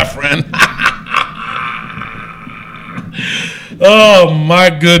book, my friend. Oh, my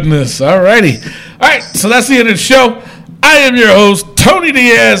goodness. All righty. All right, so that's the end of the show. I am your host, Tony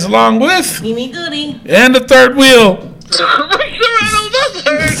Diaz, along with... Mimi Goody. And the third wheel. Rick Serrano the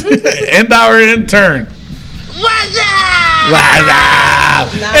third. And our intern. What's up?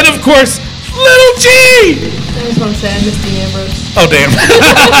 Nice. And, of course, Little G. I just want to say I miss Dean Ambrose. Oh, damn.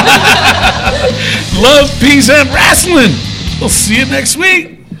 Love, peace, and wrestling. We'll see you next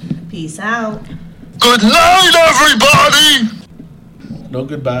week. Peace out. Good night, everybody! No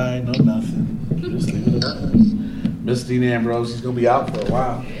goodbye, no nothing. Just leave it alone. Miss Dean Ambrose, he's going to be out for a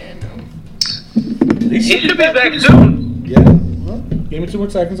while. Yeah, no. He should be back soon. Yeah. Well, give me 2 more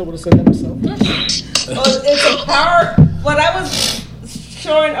seconds. I would have said that myself. It's a power. What I was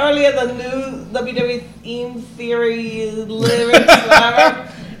showing earlier, the new WWE theme theory lyrics, whatever.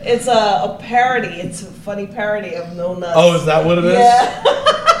 It's a parody. It's a funny parody of No Nuts. Oh, is that what it is? Yeah.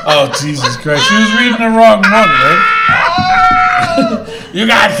 Oh, Jesus Christ. She was reading the wrong one, right? You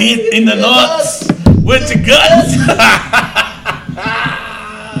got hit in the nuts with the guts.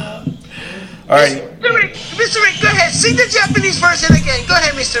 All right. Mr. Rick, go ahead. Sing the Japanese version again. Go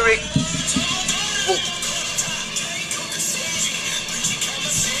ahead, Mr. Rick.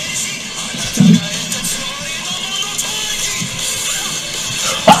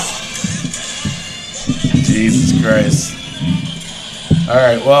 Jesus Christ. All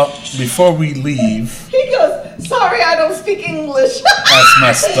right, well, before we leave... He goes, sorry, I don't speak English. That's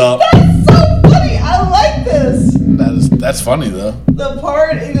messed up. That's so funny. I like this. That's That's funny though. The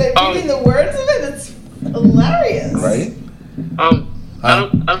part, reading the words of it, it's hilarious. Right? I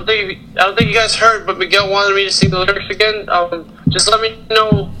don't think you guys heard, but Miguel wanted me to sing the lyrics again. Just let me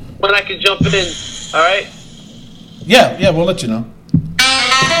know when I can jump it in. All right? Yeah, we'll let you know.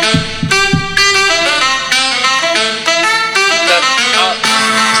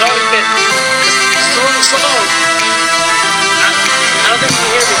 Sorry, man. It's the wrong song. I don't think you can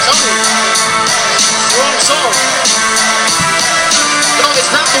hear me. Tell me. It's the wrong song. No, it's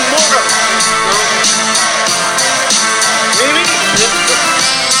not amore. No. Really?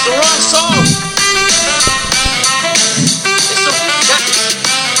 It's the wrong song.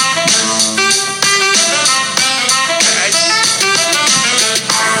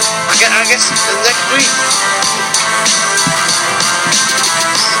 I guess next week.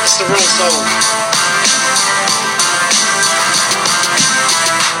 It's the wrong song.